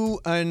do you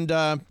and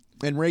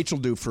Rachel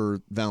do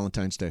for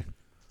Valentine's Day?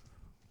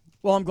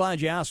 Well, I'm glad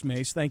you asked,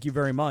 Mace. Thank you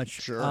very much.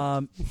 Sure.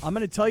 I'm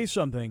going to tell you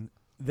something,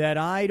 that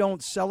I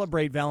don't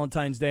celebrate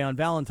Valentine's Day on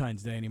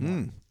Valentine's Day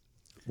anymore.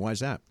 Why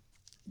is that?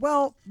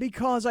 Well,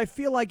 because I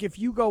feel like if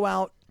you go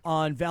out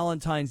on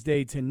Valentine's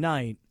Day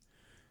tonight,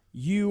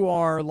 you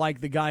are like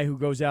the guy who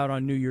goes out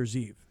on New Year's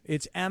Eve.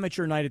 It's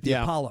amateur night at the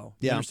Apollo.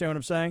 You understand what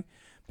I'm saying?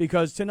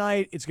 Because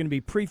tonight it's going to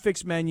be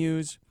prefix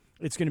menus.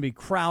 It's going to be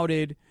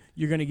crowded.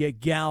 You're going to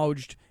get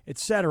gouged,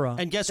 etc.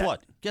 And guess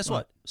what?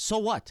 So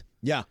what?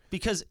 Yeah.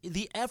 Because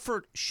the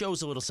effort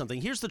shows a little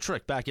something. Here's the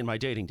trick back in my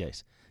dating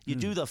days. You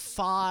do the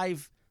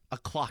 5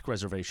 o'clock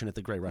reservation at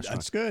the great restaurant.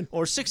 That's good.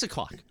 Or 6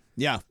 o'clock.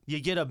 Yeah. You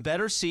get a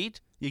better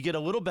seat, you get a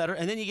little better,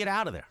 and then you get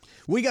out of there.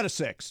 We got a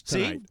 6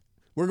 tonight. See?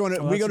 We're going to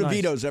Oh, we go that's to nice.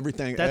 Vito's every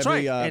That's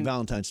right. And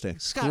Valentine's Day.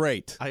 Scott,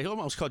 Great. I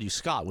almost called you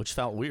Scott, which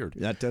felt weird.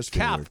 That does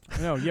feel Cap.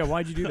 weird. No, yeah,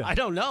 why'd you do that? I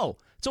don't know.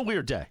 It's a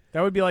weird day.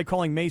 That would be like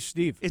calling Mace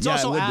Steve. It's Yeah, it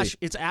also would be. Ash.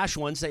 It's Ash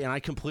Wednesday, and I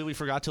completely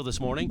forgot till this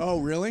morning. Oh,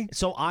 really?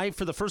 So I,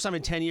 for the first time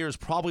in 10 years,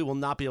 probably will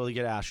not be able to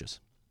get ashes.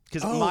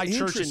 Because Oh, my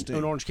church interesting.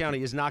 in Orange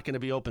County is not going to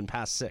be open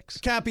past 6.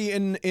 Cappy,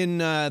 in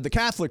the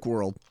Catholic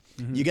world,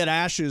 you get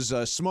Ash's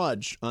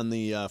smudge on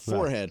the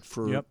forehead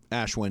for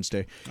Ash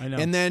Wednesday. I know.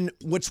 And then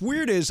what's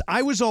weird is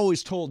I was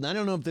always told, and I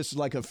don't know if this is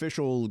like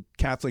official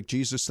Catholic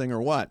Jesus thing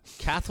or what.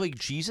 Catholic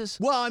Jesus?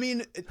 Well, I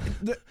mean,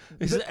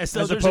 As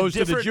As opposed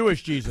to the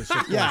Jewish Jesus.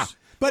 Of yeah. course.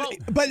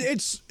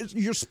 But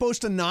you're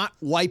supposed to not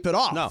wipe it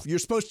off. No. You're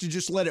supposed to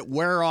just let it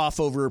wear off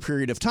over a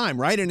period of time,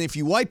 right? And if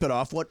you wipe it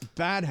off, what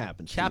bad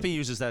happens? Cappy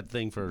uses that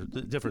thing for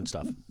different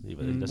stuff. He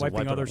doesn't wiping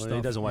wipe other it off. stuff.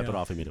 He doesn't wipe it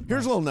off immediately.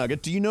 Here's a little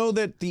nugget. Do you know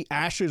that the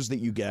ashes that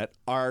you get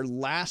are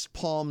last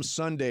Palm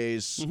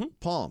Sunday's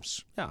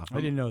palms? Yeah, I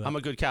didn't know that. I'm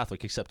a good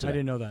Catholic, except today. I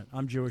didn't know that.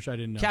 I'm Jewish. I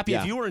didn't know. Cappy,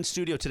 if you were in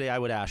studio today, I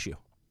would ash you.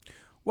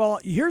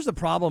 Well, here's the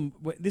problem.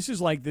 This is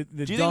like the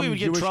Do you dumb think we would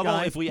get Jewish trouble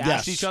guy. if we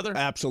asked each other?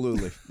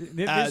 Absolutely.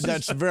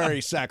 That's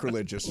very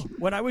sacrilegious.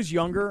 When I was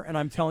younger, and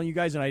I'm telling you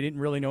guys, and I didn't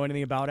really know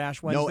anything about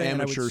Ash Wednesday, No amateur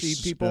and I would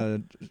see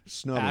people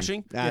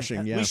snubbing.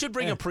 Ashing, yeah. We should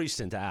bring a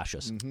priest in to ash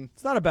us.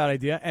 It's not a bad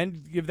idea,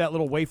 and give that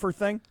little wafer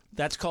thing.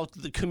 That's called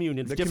the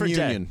communion. The Different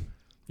communion. day.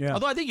 Yeah.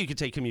 Although I think you could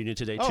take communion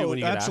today too when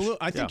you get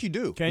absolutely. ash. I think you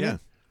do. Can you?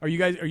 Are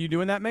you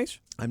doing that, Mace?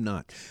 I'm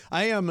not.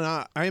 I am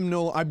not.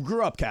 I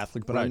grew up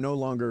Catholic, but I'm no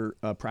longer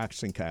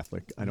practicing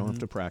Catholic. I don't have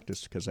to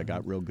practice because I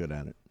got real good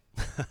at it.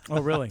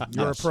 Oh, really?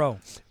 You're a pro.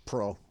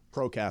 Pro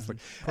Catholic.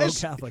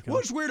 Pro-Catholic, huh?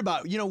 What's weird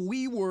about,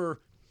 we were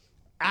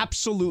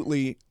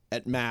absolutely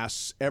at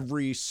Mass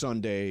every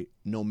Sunday,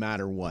 no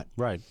matter what.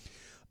 Right.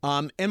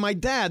 And my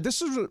dad,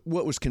 this is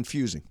what was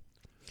confusing.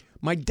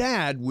 My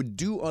dad would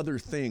do other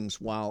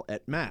things while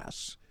at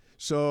Mass.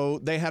 So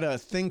they had a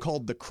thing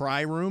called the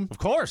cry room. Of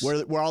course.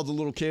 Where all the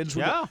little kids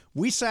were. Yeah.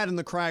 We sat in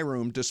the cry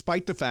room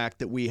despite the fact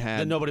that we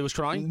had... That nobody was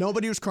crying?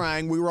 Nobody was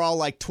crying. We were all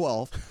like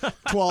 12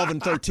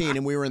 and 13,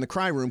 and we were in the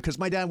cry room because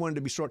my dad wanted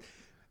to be short.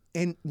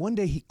 And one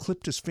day he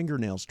clipped his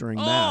fingernails during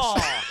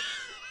Mass.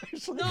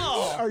 No.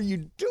 What are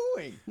you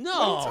doing?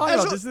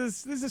 No. This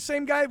is the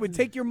same guy that would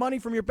take your money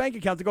from your bank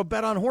account to go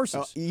bet on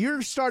horses.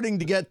 You're starting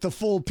to get the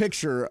full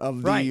picture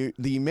of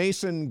the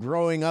Mason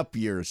growing up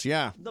years.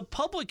 Yeah. The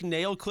public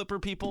nail clipper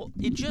people,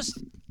 it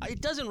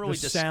doesn't really...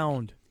 The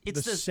sound.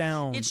 It's the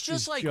sound. It's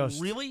just is like,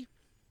 just, really?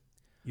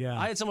 Yeah.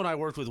 I had someone I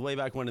worked with way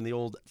back when in the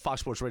old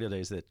Fox Sports Radio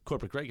days that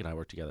Corporate Greg and I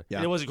worked together. Yeah.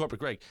 And it wasn't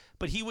Corporate Greg,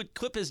 but he would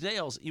clip his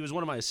nails. He was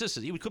one of my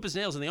assistants. He would clip his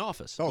nails in the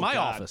office. Oh, my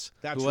God. office.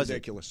 That's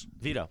ridiculous.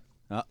 Vito.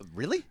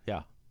 Really?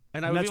 Yeah.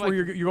 And that's where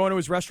you're going to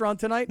his restaurant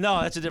tonight? No,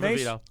 that's a different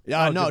Mace? Vito.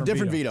 Yeah,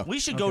 different Vito. We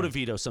should go to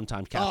Vito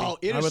sometime, Cappy. Oh,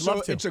 I would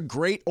love to. It's a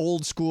great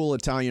old school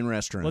Italian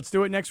restaurant. Let's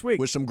do it next week.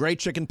 With some great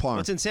chicken parm.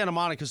 It's in Santa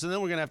Monica, so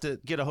then we're going to have to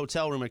get a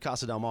hotel room at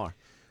Casa del Mar.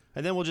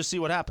 And then we'll just see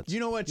what happens.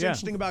 You know what's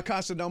interesting about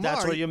Casa del Mar?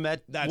 That's where you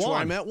met That's Juan. where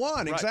I met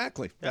Juan, Right.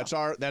 exactly. Yeah.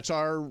 That's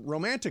our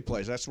romantic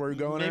place. That's where we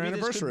go on our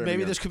anniversary.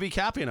 Maybe this could be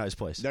Cappy and I's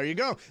place. There you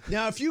go.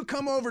 Now, if you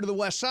come over to the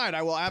west side,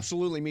 I will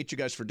absolutely meet you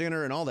guys for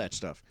dinner and all that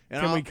stuff.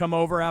 And Can we come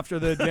over after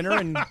the dinner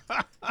and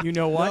you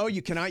know what? No,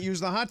 you cannot use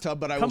the hot tub,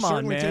 but I Come will on,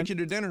 certainly man. take you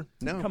to dinner.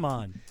 No. Come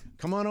on.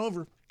 Come on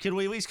over. Can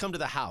we at least come to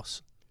the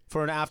house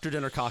for an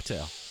after-dinner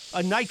cocktail?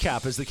 A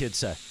nightcap, as the kids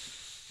say.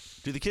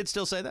 Do the kids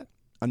still say that?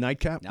 A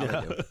nightcap? Now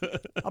they do.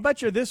 I'll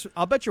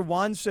bet you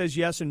Juan says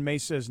yes and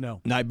Mace says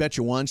no. And I bet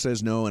you Juan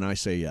says no, and I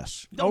say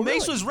yes. No,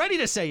 Mace was ready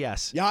to say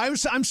yes. Yeah,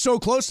 I'm so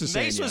close to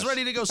saying Mace was yes.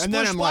 ready to go And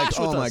then I'm like,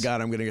 splash with oh my us. God,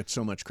 I'm going to get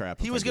so much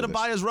crap. He was going to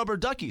buy us rubber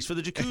duckies for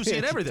the jacuzzi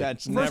and everything.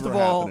 That's First never of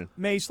all, happening.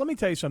 Mace, let me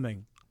tell you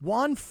something.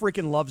 Juan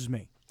freaking loves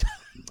me.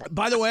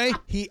 By the way,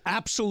 he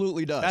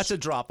absolutely does. That's a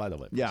drop, by the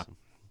way. Yeah.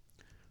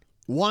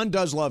 Juan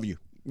does love you.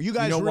 You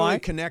guys know really why?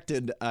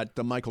 connected at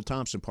the Michael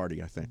Thompson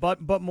party, I think.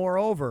 But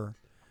moreover,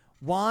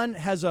 Juan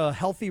has a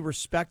healthy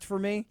respect for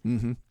me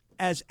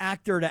as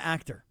actor to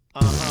actor.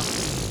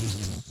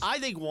 I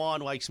think Juan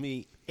likes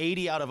me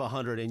 80 out of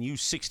 100 and you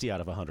 60 out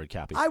of 100,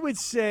 Cappy. I would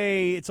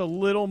say it's a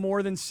little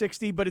more than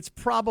 60, but it's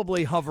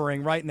probably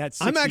hovering right in that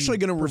 60% I'm actually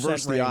going to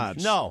reverse range. the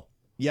odds. No.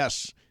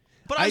 Yes.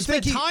 But I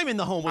spent think time in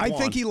the home with I Juan.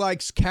 think he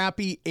likes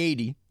Cappy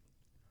 80,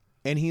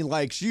 and he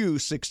likes you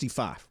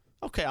 65.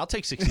 Okay, I'll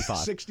take 65.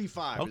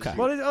 65. Okay.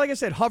 Well, like I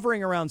said,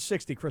 hovering around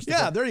 60, Christopher.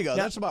 Yeah, there you go.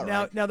 Now, That's about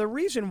right. Now, the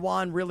reason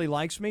Juan really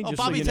likes me, Oh, just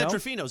Bobby so you know.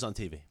 Petrofino's on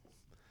TV.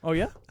 Oh,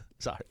 yeah?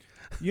 Sorry.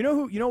 You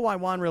know why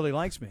Juan really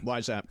likes me? Why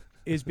is that?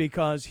 Is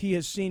because he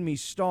has seen me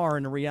star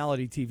in a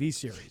reality TV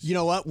series. You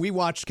know what? We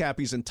watched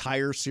Cappy's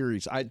entire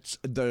series.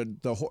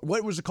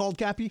 What was it called,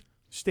 Cappy?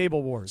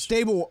 Stable Wars.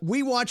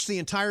 We watched the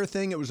entire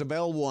thing. It was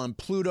available on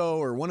Pluto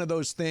or one of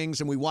those things,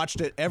 and we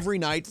watched it every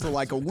night for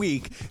like a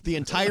week, the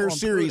entire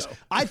series.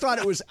 Pluto. I thought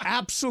it was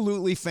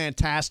absolutely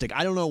fantastic.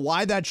 I don't know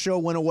why that show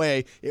went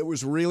away. It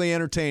was really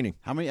entertaining.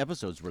 How many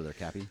episodes were there,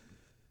 Cappy?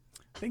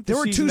 I think There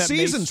were season 2 that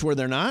seasons, were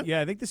there not?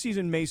 Yeah, I think the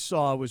season Mace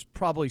saw was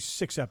probably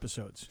 6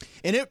 episodes.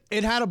 And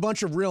it had a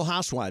bunch of Real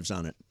Housewives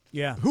on it.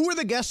 Yeah. Who were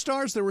the guest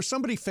stars? There was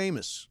somebody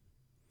famous.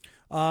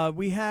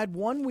 We had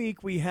 1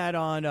 week we had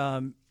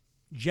on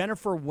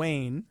Jennifer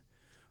Wayne,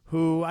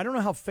 who I don't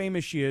know how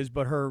famous she is,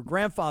 but her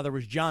grandfather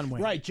was John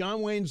Wayne. Right,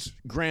 John Wayne's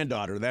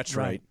granddaughter. That's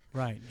right.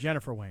 Right,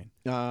 Jennifer Wayne.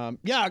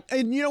 Yeah,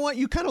 and you know what?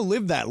 You kind of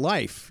live that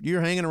life.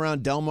 You're hanging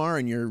around Del Mar,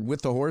 and you're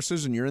with the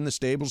horses, and you're in the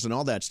stables and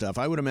all that stuff.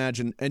 I would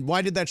imagine. And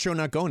why did that show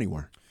not go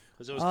anywhere?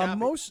 Because it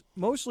was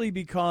Mostly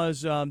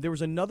because there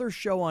was another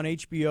show on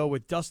HBO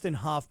with Dustin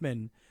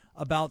Hoffman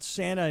about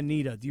Santa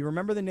Anita. Do you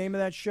remember the name of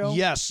that show?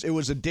 Yes, it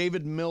was a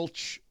David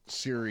Milch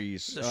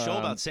series. a show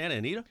about Santa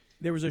Anita?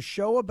 There was a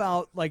show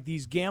about like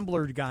these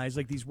gambler guys,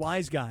 like these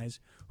wise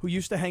guys who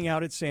used to hang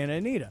out at Santa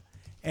Anita.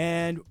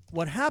 And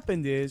what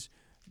happened is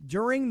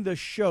during the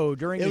show,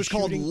 it was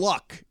called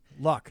Luck.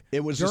 Luck.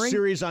 It was a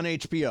series on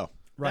HBO.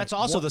 Right. That's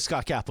also the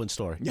Scott Kaplan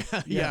story.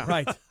 Yeah,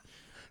 right.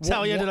 That's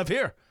how he ended up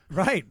here.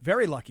 Right.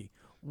 Very lucky.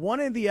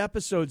 One of the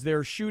episodes,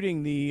 they're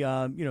shooting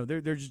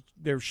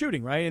they're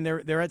shooting, right, and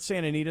they're at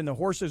Santa Anita, and the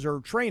horses are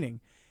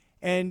training,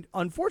 and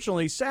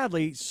unfortunately,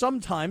 sadly,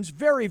 sometimes,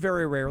 very,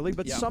 very rarely,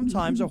 but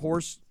sometimes a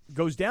horse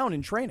goes down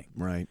in training,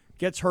 right,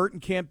 gets hurt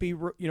and can't be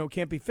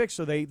fixed,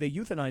 so they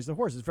euthanize the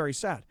horse. It's very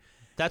sad.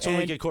 That's when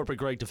we get Corporate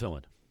Greg to fill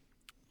in.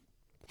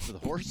 For the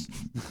horse?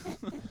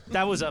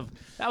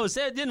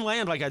 It didn't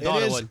land like I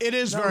thought it would. It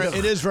is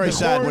very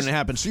sad when it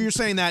happens. So you're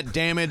saying that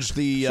damaged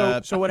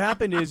the So what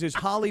happened is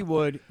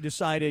Hollywood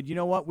decided, you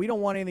know what, we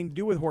don't want anything to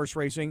do with horse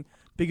racing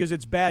because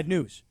it's bad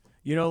news.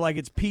 Like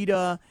it's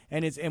PETA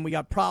and we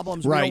got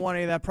problems. Right. We don't want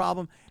any of that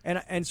problem.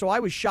 And so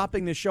I was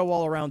shopping this show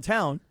all around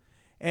town.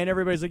 And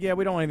everybody's like, yeah,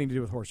 we don't want anything to do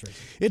with horse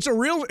racing.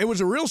 It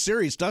was a real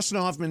series. Dustin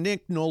Hoffman,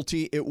 Nick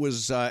Nolte. It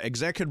was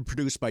executive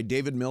produced by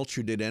David Milch,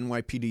 who did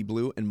NYPD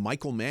Blue, and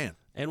Michael Mann.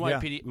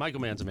 NYPD, Michael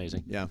Mann's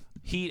amazing. Yeah.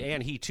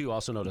 Heat 2,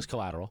 also known as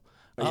Collateral.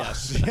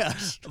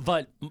 Yes.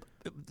 But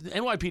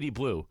NYPD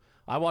Blue,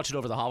 I watched it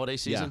over the holiday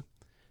season.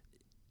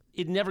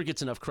 It never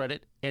gets enough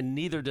credit, and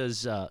neither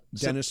does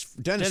Dennis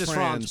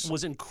Franz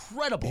was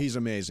incredible. He's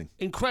amazing.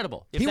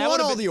 Incredible. He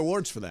won all the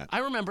awards for that. I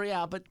remember,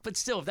 but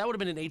still, if that would have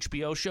been an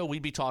HBO show,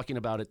 we'd be talking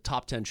about it,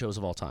 top 10 shows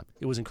of all time.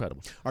 It was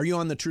incredible. Are you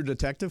on the True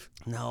Detective?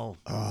 No.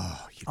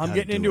 Oh, I'm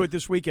getting into it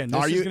this weekend.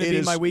 This is going to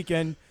be my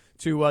weekend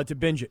to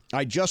binge it.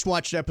 I just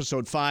watched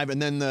episode 5, and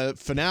then the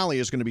finale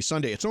is going to be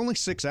Sunday. It's only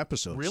 6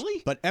 episodes.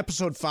 Really? But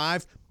episode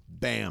 5,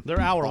 bam.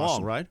 They're hour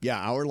long, right? Yeah,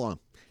 hour long.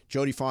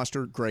 Jodie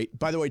Foster, great.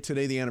 By the way,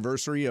 today the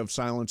anniversary of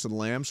Silence of the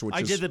Lambs, which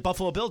I did the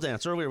Buffalo Bill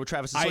dance earlier with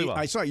Travis and Sliwa.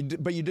 I saw you,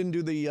 but you didn't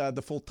do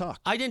the full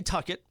tuck. I didn't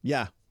tuck it.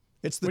 Yeah,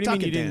 it's the what tuck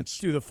do you mean you dance.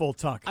 Didn't do the full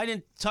tuck? I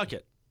didn't tuck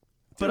it.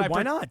 Dude,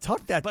 why not?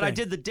 Tuck that But thing. I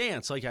did the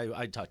dance like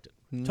I tucked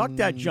it. Tuck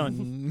that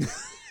junk.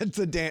 It's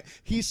a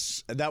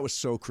dance. That was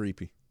so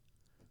creepy.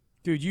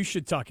 Dude, you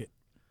should tuck it.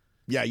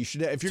 Yeah, you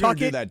should. If you're going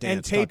to do that dance,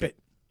 and tape it.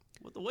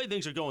 Well, the way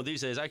things are going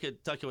these days, I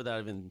could tuck it without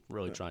even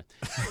really trying.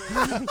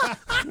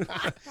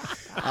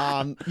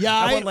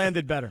 That one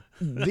landed better.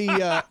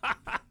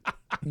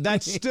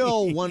 That's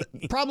still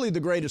probably the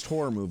greatest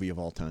horror movie of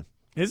all time.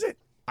 Is it?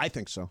 I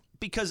think so.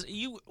 Because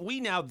we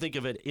now think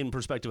of it in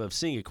perspective of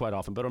seeing it quite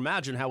often, but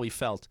imagine how we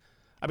felt.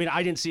 I mean,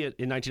 I didn't see it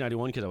in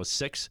 1991 because I was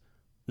 6.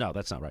 No,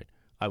 that's not right.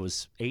 I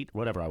was 8,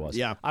 whatever I was.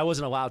 Yeah. I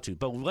wasn't allowed to.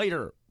 But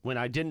later, when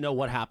I didn't know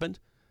what happened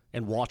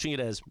and watching it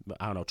as,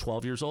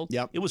 12 years old,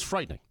 it was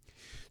frightening.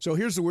 So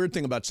here's the weird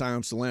thing about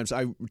Silence of the Lambs.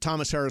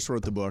 Thomas Harris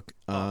wrote the book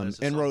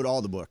and wrote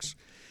all the books.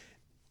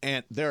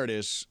 And there it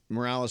is.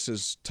 Morales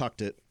has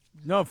tucked it.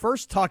 No,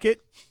 first tuck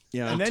it,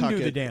 and then do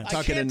the dance.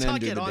 Tuck it and then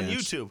do the dance. on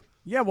YouTube.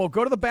 Yeah, well,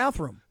 go to the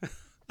bathroom.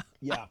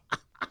 Yeah.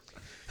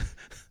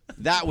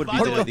 That would be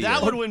bit of the that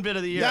year. would win bit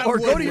of the year. Yeah, or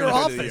go to your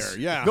office.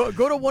 Yeah.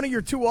 Go to one of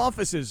your 2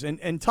 offices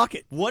and tuck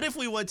it. What if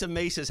we went to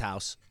Mace's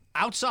house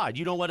outside?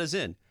 You don't let us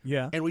in.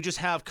 Yeah. And we just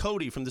have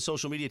Cody from the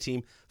social media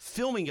team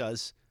filming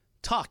us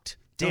tucked.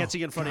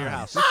 Dancing in front of your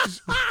house.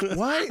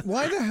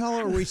 Why the hell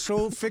are we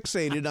so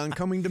fixated on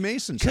coming to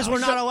Mason's house?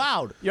 Because we're not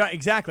allowed. Yeah,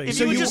 exactly. If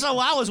you would just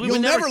allow us, we you'll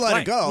would never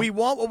let it go. We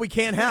want what we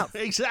can't have.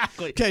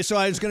 Exactly. Okay, so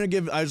I was going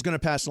to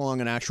pass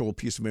along an actual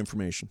piece of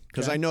information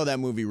because I know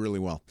that movie really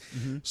well.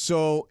 Mm-hmm.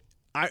 So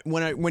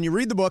when you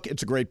read the book,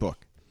 it's a great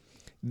book.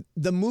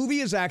 The movie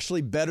is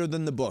actually better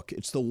than the book.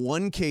 It's the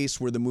one case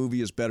where the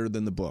movie is better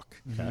than the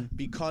book. Okay.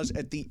 Because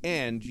at the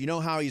end, you know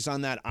how he's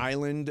on that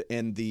island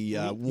and the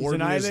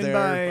warden is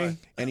there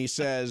and he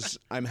says,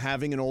 "I'm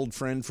having an old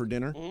friend for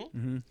dinner."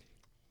 Mm-hmm.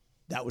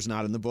 That was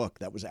not in the book.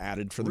 That was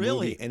added for the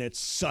movie. And it's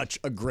such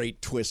a great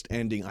twist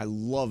ending. I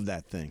love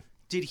that thing.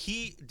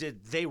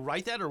 Did they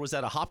write that, or was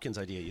that a Hopkins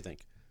idea, you think?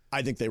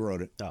 I think they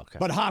wrote it. Oh, okay.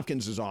 But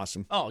Hopkins is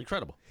awesome. Oh,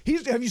 incredible.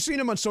 Have you seen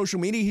him on social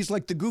media? He's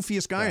like the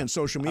goofiest guy on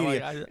social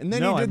media. And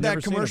then he did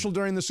that commercial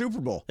during the Super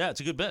Bowl. Yeah, it's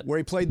a good bit. Where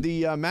he played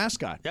the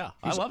mascot. Yeah,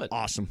 I love it.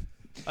 Awesome.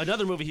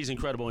 Another movie he's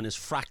incredible in is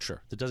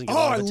Fracture. That doesn't get a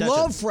lot of attention.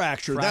 I love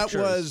Fracture. That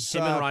was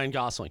him and Ryan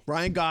Gosling.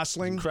 Ryan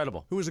Gosling.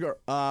 Incredible. Who was the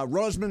girl?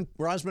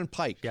 Rosamund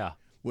Pike. Yeah.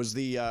 Was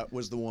the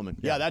woman.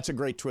 Yeah, that's a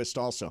great twist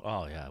also.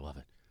 Oh, yeah, I love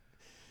it.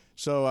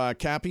 So,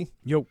 Cappy?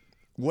 Yo.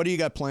 What do you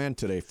got planned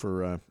today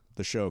for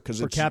the show?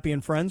 For Cappy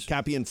and Friends?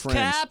 Cappy and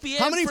Friends.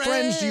 How many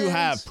friends do you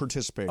have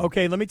participating?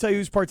 Okay, let me tell you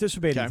who's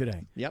participating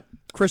today. Yep.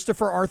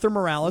 Christopher Arthur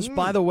Morales,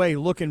 by the way,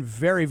 looking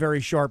very, very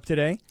sharp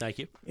today. Thank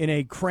you. In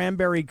a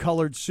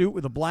cranberry-colored suit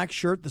with a black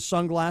shirt, the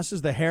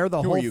sunglasses, the hair,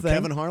 the Who whole are you, thing.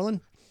 Kevin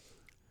Harlan?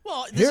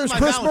 Well, here's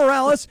Chris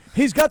Morales.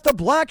 He's got the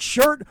black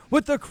shirt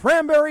with the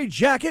cranberry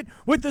jacket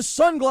with the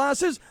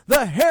sunglasses,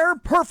 the hair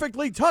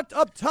perfectly tucked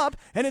up top,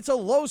 and it's a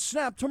low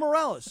snap to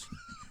Morales.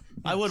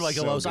 I would like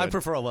a low snap. I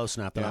prefer a low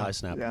snap than a high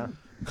snap. Yeah.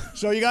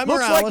 So you got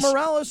Looks Morales. like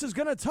Morales is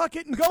going to tuck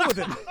it and go with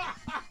it.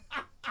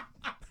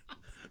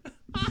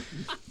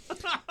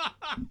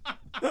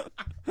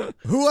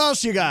 Who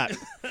else you got?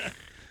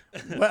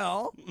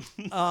 Well,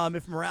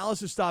 If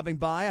Morales is stopping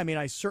by, I mean,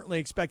 I certainly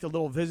expect a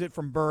little visit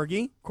from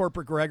Bergie,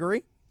 Corporate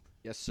Gregory.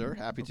 Yes, sir.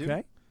 Happy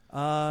to.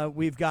 Okay.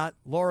 We've got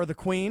Laura the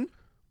Queen.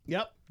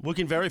 Yep.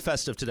 Looking very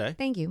festive today.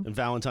 Thank you. In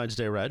Valentine's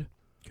Day red.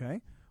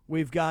 Okay.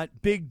 We've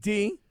got Big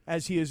D,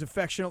 as he is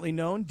affectionately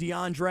known,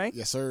 DeAndre.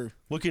 Yes, sir.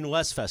 Looking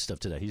less festive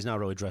today. He's not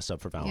really dressed up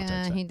for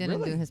Valentine's Day. He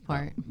didn't do his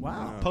part.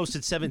 Wow.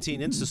 Posted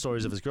 17 Insta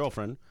stories of his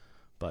girlfriend,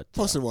 but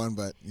posted one,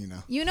 but you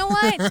know. You know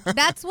what?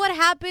 That's what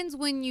happens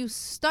when you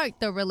start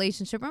the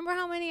relationship. Remember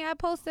how many I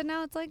posted?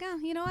 Now it's like, I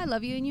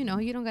love you, and you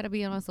don't got to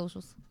be on my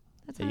socials.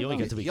 That's how you only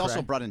get to be. He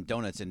also brought in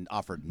donuts and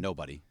offered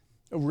nobody.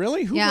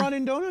 Really? Who brought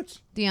in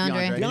donuts?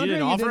 DeAndre. You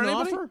didn't offer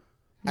anybody?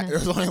 There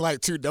was only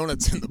like 2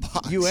 donuts in the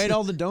box. You ate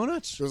all the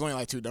donuts? There was only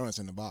like 2 donuts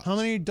in the box. How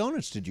many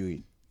donuts did you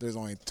eat? There's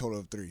only a total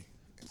of 3.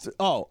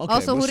 Oh, okay.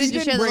 Also, who did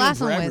you share the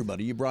last one for with?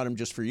 everybody. You brought them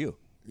just for you.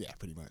 Yeah,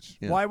 pretty much.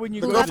 Yeah. Why wouldn't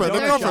you The grab a girlfriend- the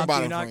donut girlfriend shop? bought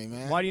Do you it not- for me,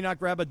 man. Why do you not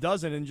grab a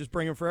dozen and just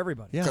bring them for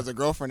everybody? Because the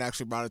girlfriend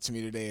actually brought it to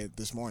me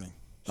this morning.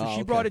 So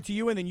she brought it to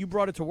you, and then you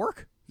brought it to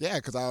work? Yeah,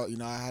 because I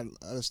had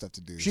other stuff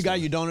to do. She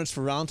got you donuts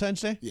for Valentine's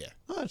Day? Yeah.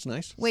 Oh, that's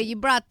nice. Wait, you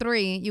brought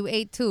 3. You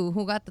ate 2.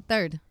 Who got the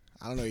 3rd?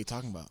 I don't know what you're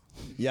talking about.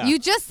 Yeah. You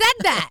just said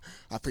that.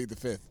 I plead the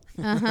 5th.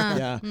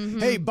 Yeah. Mm-hmm.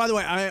 Hey, by the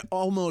way, I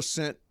almost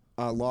sent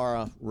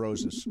Laura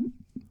roses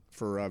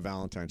for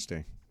Valentine's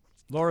Day.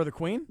 Laura the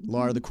Queen?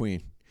 Laura the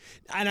Queen.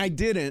 And I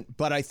didn't,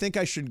 but I think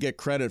I should get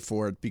credit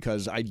for it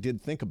because I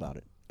did think about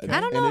it. I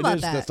don't know about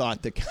And it is the that.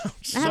 thought that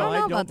counts. I don't know I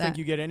don't about think that.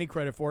 you get any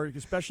credit for it,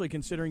 especially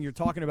considering you're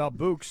talking about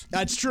Books.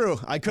 That's true.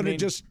 I could have mean-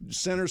 just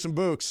sent her some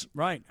Books.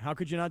 Right. How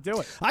could you not do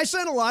it? I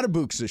sent a lot of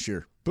Books this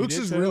year. Books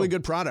did is too. a really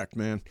good product,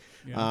 man.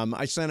 Yeah.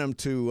 I sent them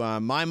to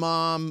my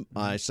mom.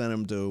 I sent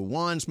them to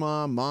Juan's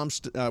mom,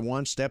 Juan's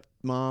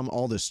stepmom,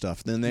 all this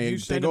stuff. Then Did they you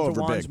send go them to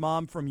over Juan's big.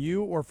 mom from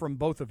you or from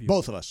both of you?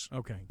 Both of us.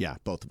 Okay. Yeah,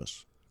 both of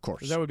us. Of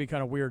course. 'Cause that would be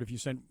kind of weird if you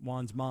sent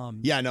Juan's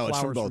mom. Yeah, no, it's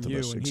from flowers both of you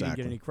us. and Exactly. He didn't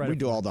get any credit. We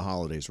do for all it. the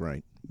holidays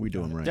right. We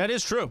do them right. that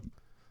is true.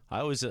 I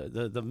always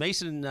the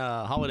Mason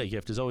holiday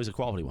gift is always a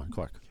quality one,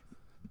 Clark.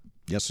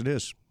 Yes, it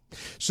is.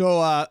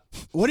 So,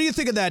 what do you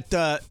think of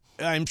that?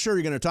 I'm sure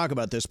you're going to talk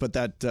about this, but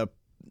that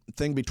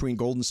thing between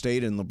Golden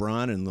State and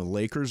LeBron and the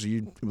Lakers.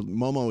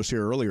 Momo was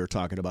here earlier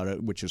talking about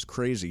it, which is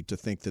crazy to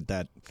think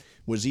that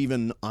was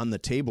even on the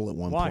table at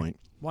one point.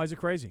 Why is it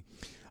crazy?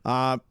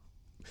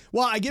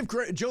 Well, I give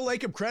Joe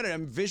Lacob credit.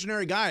 I'm a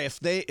visionary guy. If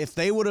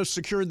they would have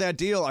secured that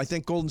deal, I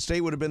think Golden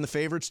State would have been the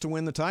favorites to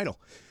win the title.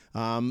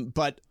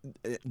 But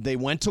they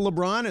went to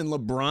LeBron, and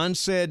LeBron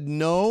said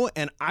no,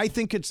 and I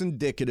think it's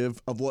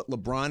indicative of what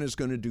LeBron is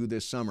going to do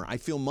this summer. I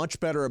feel much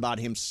better about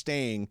him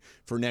staying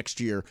for next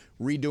year,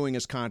 redoing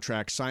his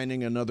contract,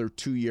 signing another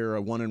 2-year,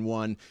 a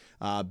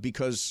 1-and-1,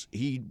 because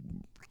he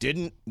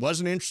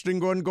wasn't interested in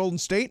going to Golden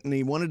State, and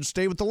he wanted to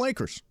stay with the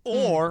Lakers.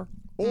 Or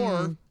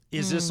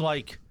is this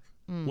like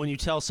when you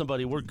tell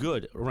somebody we're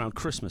good around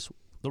Christmas,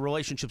 the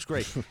relationship's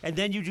great, and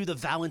then you do the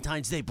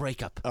Valentine's Day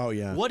breakup? Oh,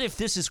 yeah. What if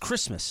this is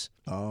Christmas?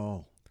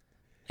 Oh.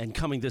 And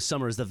coming this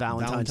summer is the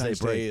Valentine's Day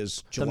break. Day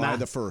is July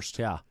the 1st.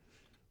 Yeah.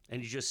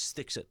 And he just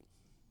sticks it.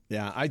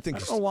 Yeah, I think I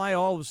don't know why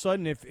all of a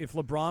sudden if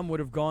LeBron would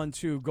have gone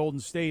to Golden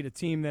State, a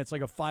team that's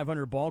like a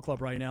 500 ball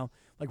club right now,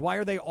 like why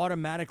are they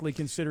automatically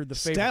considered the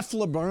favorite? Steph,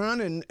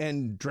 LeBron,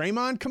 and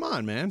Draymond, come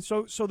on, man.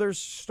 So there's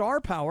star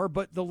power,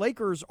 but the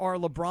Lakers are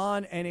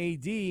LeBron and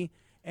AD,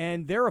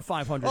 and they're a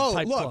 500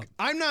 type club.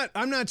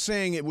 I'm not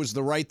saying it was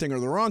the right thing or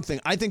the wrong thing.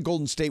 I think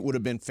Golden State would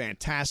have been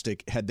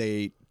fantastic had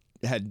the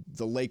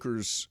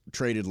Lakers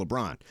traded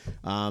LeBron.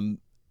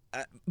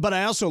 But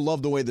I also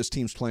love the way this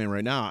team's playing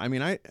right now. I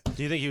mean,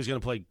 Do you think he was going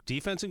to play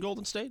defense in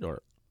Golden State,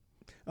 or?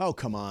 Oh,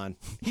 come on.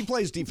 He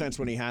plays defense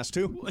when he has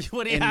to.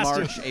 When he in has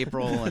March, to.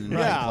 April, and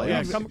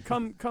Yeah,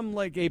 come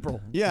like April.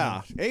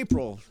 Yeah,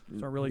 April.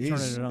 Start really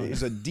turning it on.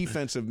 He's a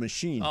defensive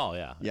machine. Oh,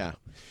 yeah. Yeah.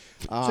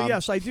 So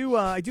yes, I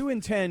do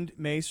intend,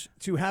 Mace,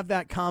 to have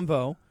that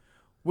convo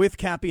with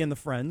Cappy and the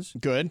friends.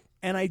 Good.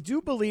 And I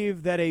do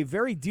believe that a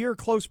very dear,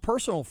 close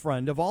personal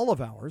friend of all of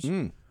ours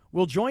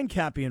will join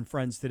Cappy and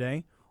friends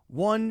today.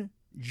 One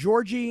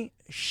Georgie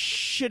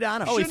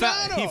Shidano. Oh,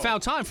 he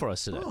found time for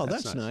us today. Oh,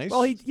 that's nice.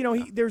 Well,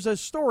 there's a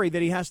story that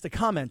he has to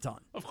comment on.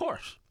 Of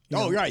course.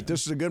 Oh, right.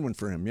 This is a good one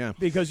for him, yeah.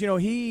 Because,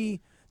 the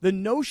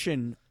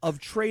notion of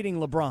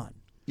trading LeBron.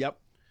 Yep.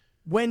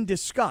 When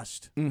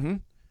discussed,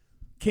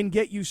 can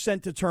get you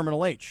sent to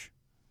Terminal H.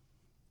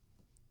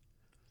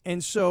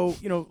 And so,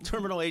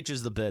 Terminal H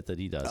is the bit that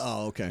he does.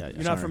 Oh, okay. Yeah,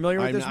 You're not familiar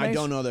with this, I Mace?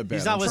 don't know that bit.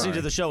 He's not I'm listening sorry.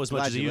 to the show as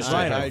much as he used to.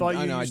 Right, I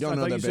I don't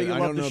know that bit. I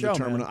don't know the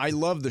terminal. man. I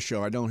love the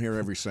show. I don't hear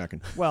every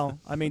second.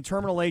 Well, I mean,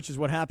 Terminal H is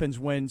what happens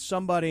when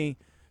somebody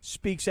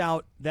speaks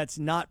out that's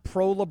not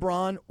pro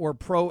LeBron or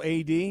pro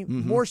AD,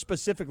 more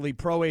specifically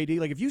pro AD.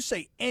 Like if you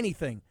say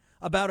anything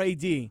about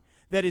AD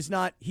that is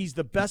not, he's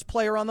the best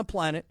player on the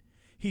planet,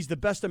 he's the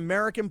best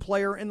American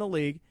player in the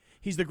league,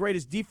 he's the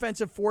greatest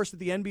defensive force that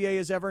the NBA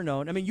has ever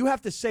known. I mean, you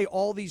have to say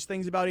all these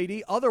things about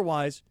AD,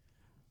 otherwise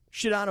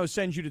Shidano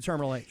sends you to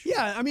Terminal H.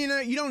 Yeah, I mean,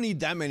 you don't need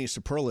that many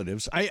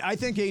superlatives. I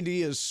think AD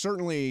is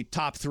certainly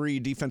top 3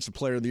 defensive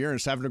player of the year and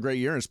is having a great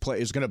year and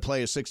is going to play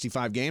his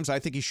 65 games. I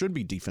think he should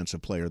be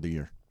defensive player of the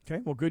year.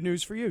 Okay, well, good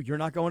news for you. You're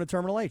not going to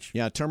Terminal H.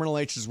 Yeah, Terminal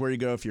H is where you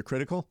go if you're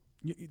critical.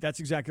 That's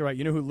exactly right.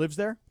 You know who lives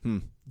there?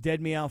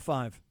 Dead Meow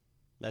 5.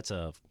 That's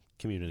a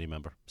community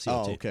member.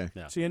 COT. Oh, okay.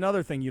 Yeah. See,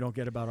 another thing you don't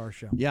get about our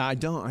show. Yeah, I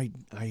don't.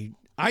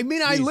 I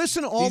mean, I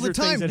listen all these the are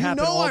things time. that You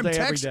happen know, all I'm day,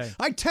 every day.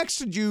 I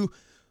texted you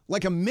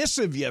like a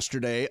missive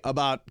yesterday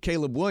about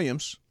Caleb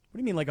Williams. What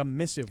do you mean, like a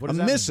missive? What A does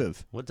that mean?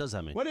 missive. What does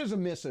that mean? What is a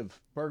missive,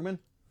 Bergman?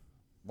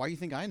 Why do you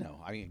think I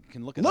know? I mean,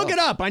 can look it Look up. it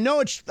up. I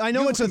know it's. I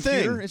know You have it's a a thing.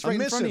 computer. It's right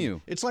in front of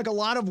you. It's like a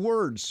lot of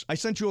words. I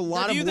sent you a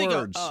lot Do you of think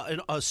words.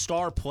 a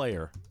star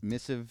player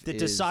Missive that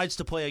is- decides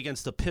to play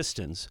against the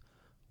Pistons,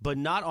 but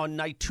not on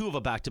night 2 of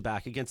a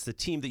back-to-back against the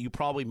team that you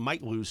probably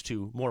might lose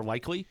to more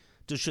likely,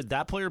 should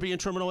that player be in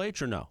Terminal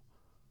H or no?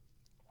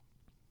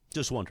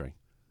 Just wondering.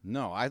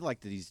 No, I like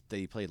that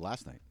he played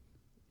last night.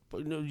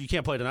 But no, you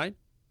can't play tonight?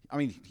 I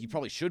mean, he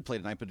probably should play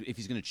tonight, but if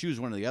he's going to choose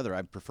one or the other,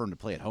 I'd prefer him to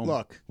play at home.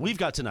 Look, we've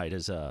got tonight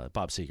as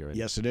Bob Seeger.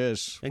 Yes, it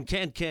is. And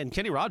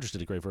Kenny Rogers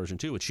did a great version,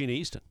 too, with Sheena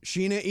Easton.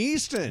 Sheena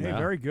Easton. Hey,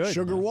 very good.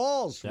 Sugar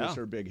Walls Yeah. was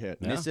her big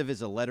hit. Missive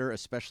is a letter,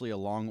 especially a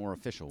long or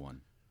official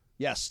one.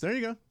 Yes, there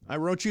you go. I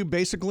wrote you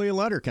basically a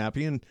letter,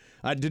 Cappy. And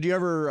did you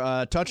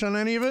ever touch on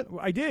any of it?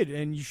 I did,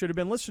 and you should have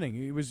been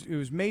listening. It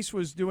was Mace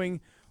was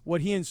doing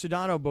what he and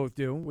Sedano both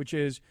do, which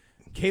is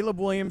Caleb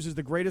Williams is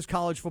the greatest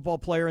college football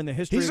player in the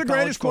history He's of the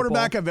college greatest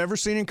quarterback football. I've ever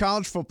seen in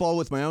college football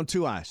with my own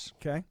 2 eyes.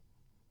 Okay.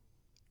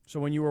 So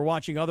when you were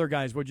watching other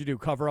guys, what'd you do?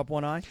 Cover up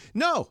one eye?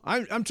 No,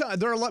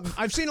 there are a lot.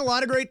 I've seen a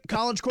lot of great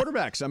college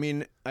quarterbacks. I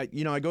mean, I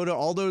go to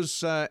all those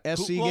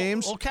SC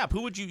games. Well, Cap,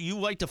 who would you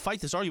like to fight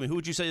this argument? Who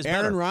would you say is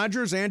Aaron better?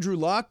 Rodgers, Andrew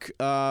Luck,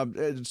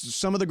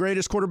 some of the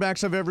greatest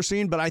quarterbacks I've ever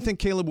seen, but I think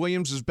Caleb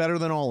Williams is better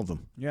than all of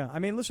them. Yeah, I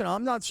mean, listen,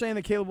 I'm not saying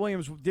that Caleb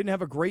Williams didn't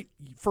have a great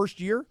first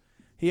year.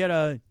 He had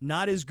a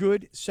not as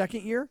good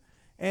second year,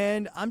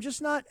 and I'm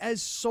just not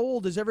as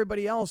sold as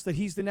everybody else that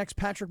he's the next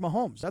Patrick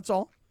Mahomes. That's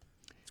all.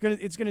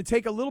 It's gonna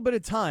take a little bit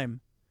of time.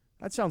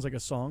 That sounds like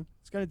a song.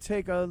 It's gonna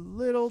take a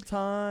little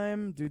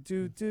time. It's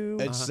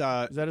Is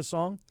that a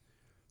song?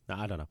 No,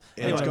 I don't know.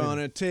 It's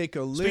gonna take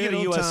a little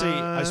Speaking of USC,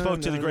 time. I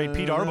spoke to the great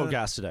Pete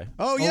Arbogast today.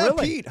 Oh yeah,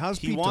 really? Pete. How's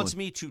Pete He wants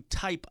doing? me to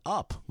type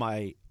up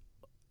my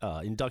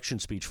induction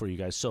speech for you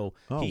guys so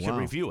Oh, he can wow.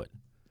 review it.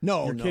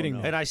 No, You're kidding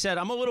me. And I said,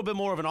 I'm a little bit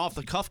more of an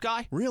off-the-cuff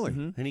guy. Really?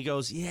 And he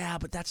goes, yeah,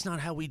 but that's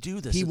not how we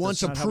do this. He It wants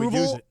doesn't- how we use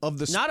approval it. of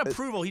the. Not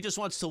approval. He just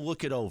wants to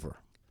look it over.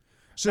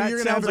 So That you're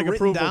gonna have sounds it like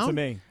written approval down to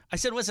me. I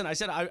said, listen, I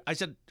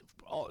said,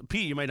 oh,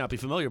 Pete, you might not be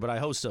familiar, but I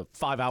host a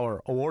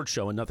 5-hour award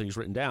show and nothing's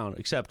written down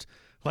except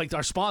like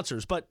our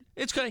sponsors. But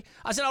it's okay.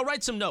 I said, I'll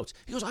write some notes.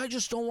 He goes, I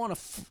just don't want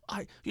to.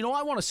 I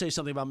want to say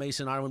something about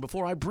Mason Ireland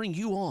before I bring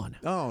you on.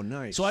 Oh,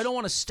 nice. So I don't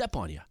want to step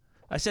on you.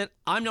 I said,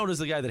 I'm known as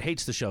the guy that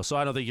hates the show, so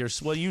I don't think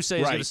what you say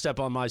is Right. going to step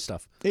on my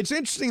stuff. It's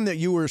interesting that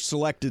you were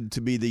selected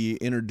to be the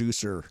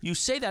introducer. You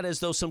say that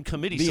as though some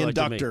committee The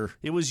selected inductor. me.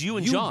 It was you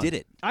and You John. did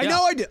it. I Yeah.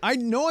 know I did. I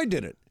know I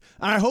did it.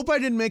 And I hope I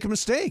didn't make a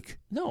mistake.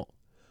 No.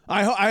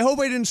 I hope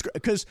I didn't,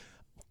 because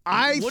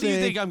What do you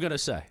think I'm going to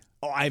say?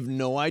 Oh, I have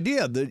no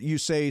idea that you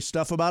say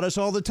stuff about us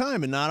all the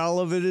time, and not all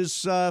of it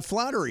is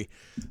flattery.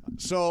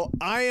 So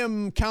I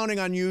am counting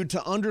on you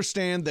to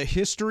understand the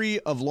history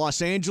of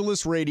Los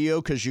Angeles radio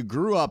because you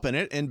grew up in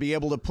it and be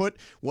able to put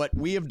what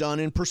we have done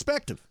in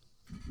perspective.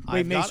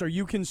 Wait, Mace, are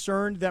you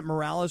concerned that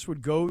Morales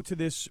would go to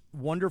this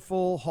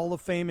wonderful Hall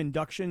of Fame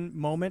induction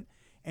moment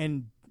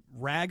and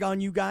rag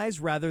on you guys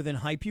rather than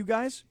hype you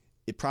guys?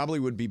 It probably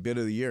would be bit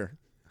of the year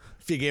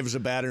if he gave us a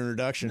bad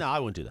introduction. No, I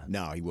wouldn't do that.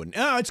 No, he wouldn't.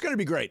 Oh, it's going to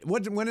be great.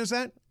 When is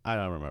that? I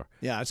don't remember.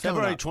 Yeah, it's coming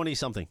February up.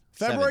 20-something.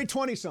 February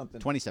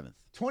 20-something. 27th.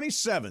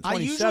 27th. I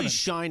usually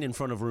shine in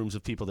front of rooms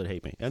of people that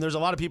hate me. And there's a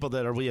lot of people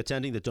that are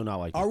attending that do not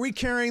like me. Are we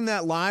carrying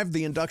that live,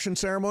 the induction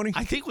ceremony?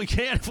 I think we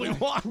can if we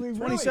want.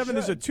 27th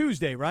is a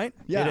Tuesday, right?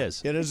 Yeah, It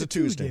is. It is a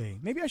Tuesday.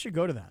 Maybe I should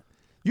go to that.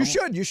 You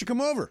should. You should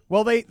come over.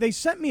 Well, they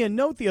sent me a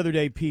note the other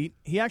day, Pete.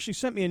 He actually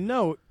sent me a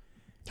note.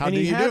 How and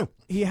do he you had, do?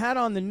 He had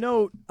on the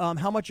note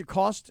how much it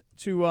cost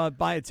to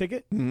buy a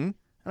ticket. Mm-hmm.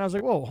 And I was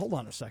like, whoa, hold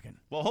on a second.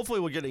 Well, hopefully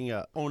we're getting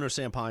owner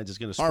Sam Pines is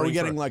going to spring Are we for-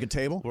 getting like a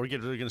table? We're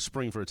going to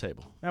spring for a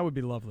table. That would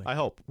be lovely. I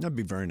hope. That'd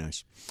be very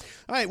nice.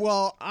 All right,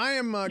 well, I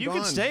am You gone.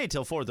 can stay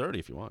till 4:30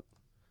 if you want.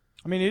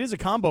 I mean, it is a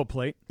combo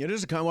plate. It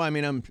is a combo. I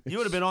mean, You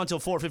would have been on till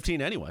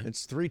 4:15 anyway.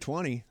 It's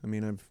 3:20. I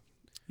mean,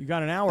 You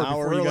got an hour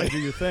before you got to do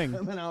your thing.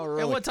 I'm an hour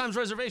early. And what time's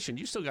reservation?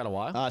 You still got a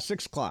while.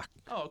 6 o'clock.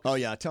 Oh, okay. Oh,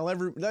 yeah.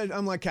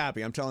 I'm like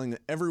Cappy. I'm telling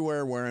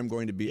everywhere where I'm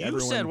going to be. You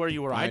Everyone, said where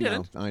you were. I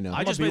didn't. I know.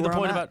 I just made the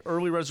point about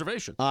early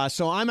reservation.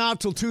 So I'm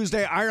out till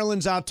Tuesday.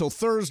 Ireland's out till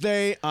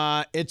Thursday.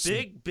 It's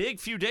Big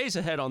few days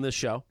ahead on this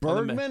show.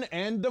 Bergman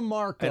and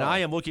DeMarco. And I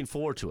am looking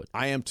forward to it.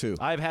 I am too.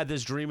 I've had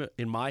this dream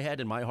in my head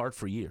and my heart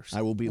for years.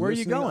 I will be Where are you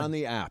listening going? on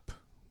the app.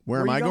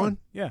 Where am are I you going?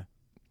 Yeah.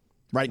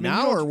 Right I mean, now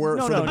you don't- or where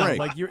no, for no, the no. break?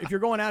 Like if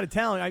you're going out of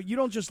town, you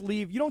don't just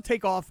leave. You don't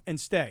take off and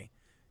stay.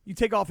 You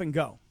take off and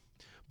go.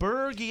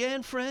 Bergie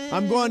and friends.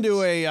 I'm going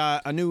to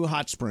a new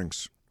hot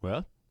springs.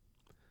 Well,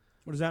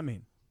 what does that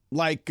mean?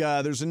 Like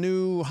there's a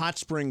new hot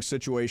spring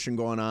situation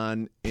going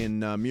on in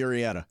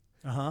Murrieta.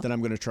 that I'm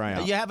going to try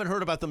out. You haven't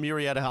heard about the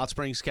Murrieta Hot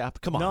Springs,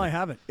 Cap? Come on. No, I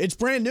haven't. It's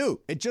brand new.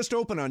 It just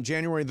opened on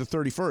January the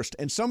 31st.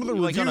 And some of the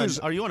reviews...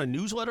 are you on a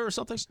newsletter or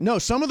something? No,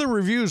 some of the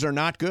reviews are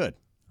not good.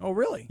 Oh,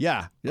 really?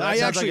 Yeah. Well,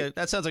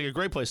 that sounds like a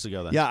great place to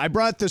go then. Yeah, I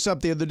brought this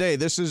up the other day.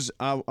 This is...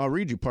 I'll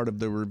read you part of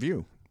the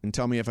review and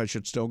tell me if I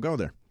should still go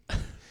there.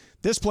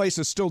 This place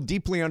is still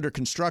deeply under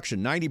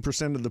construction.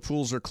 90% of the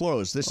pools are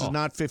closed. This is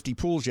not 50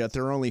 pools yet.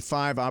 There are only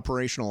 5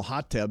 operational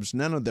hot tubs.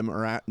 None of them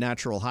are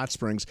natural hot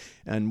springs,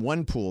 and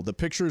 1 pool. The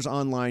pictures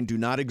online do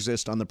not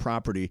exist on the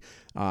property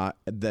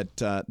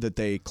that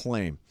they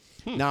claim.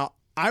 Now,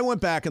 I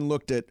went back and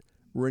looked at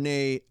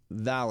Renee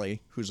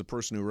Valley, who's the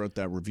person who wrote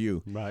that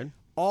review. Right.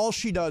 All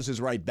she does is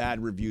write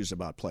bad reviews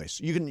about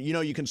place.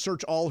 You can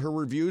search all her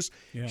reviews.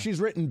 Yeah. She's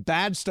written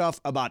bad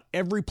stuff about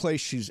every place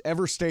she's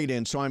ever stayed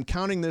in. So I'm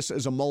counting this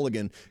as a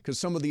mulligan because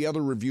some of the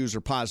other reviews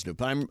are positive.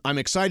 But I'm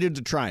excited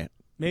to try it.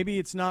 Maybe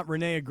it's not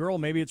Renee a girl.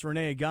 Maybe it's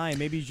Renee a guy.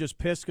 Maybe he's just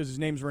pissed because his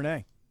name's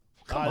Renee.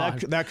 Come on.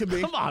 That could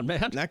be. Come on,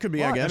 man. That could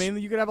be. What? I guess. I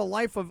mean, you could have a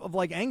life of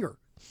like anger.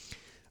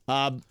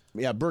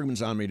 Yeah,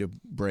 Bergman's on me to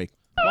break.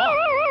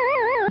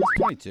 It's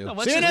 22.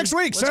 See you next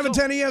week,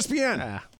 710 ESPN.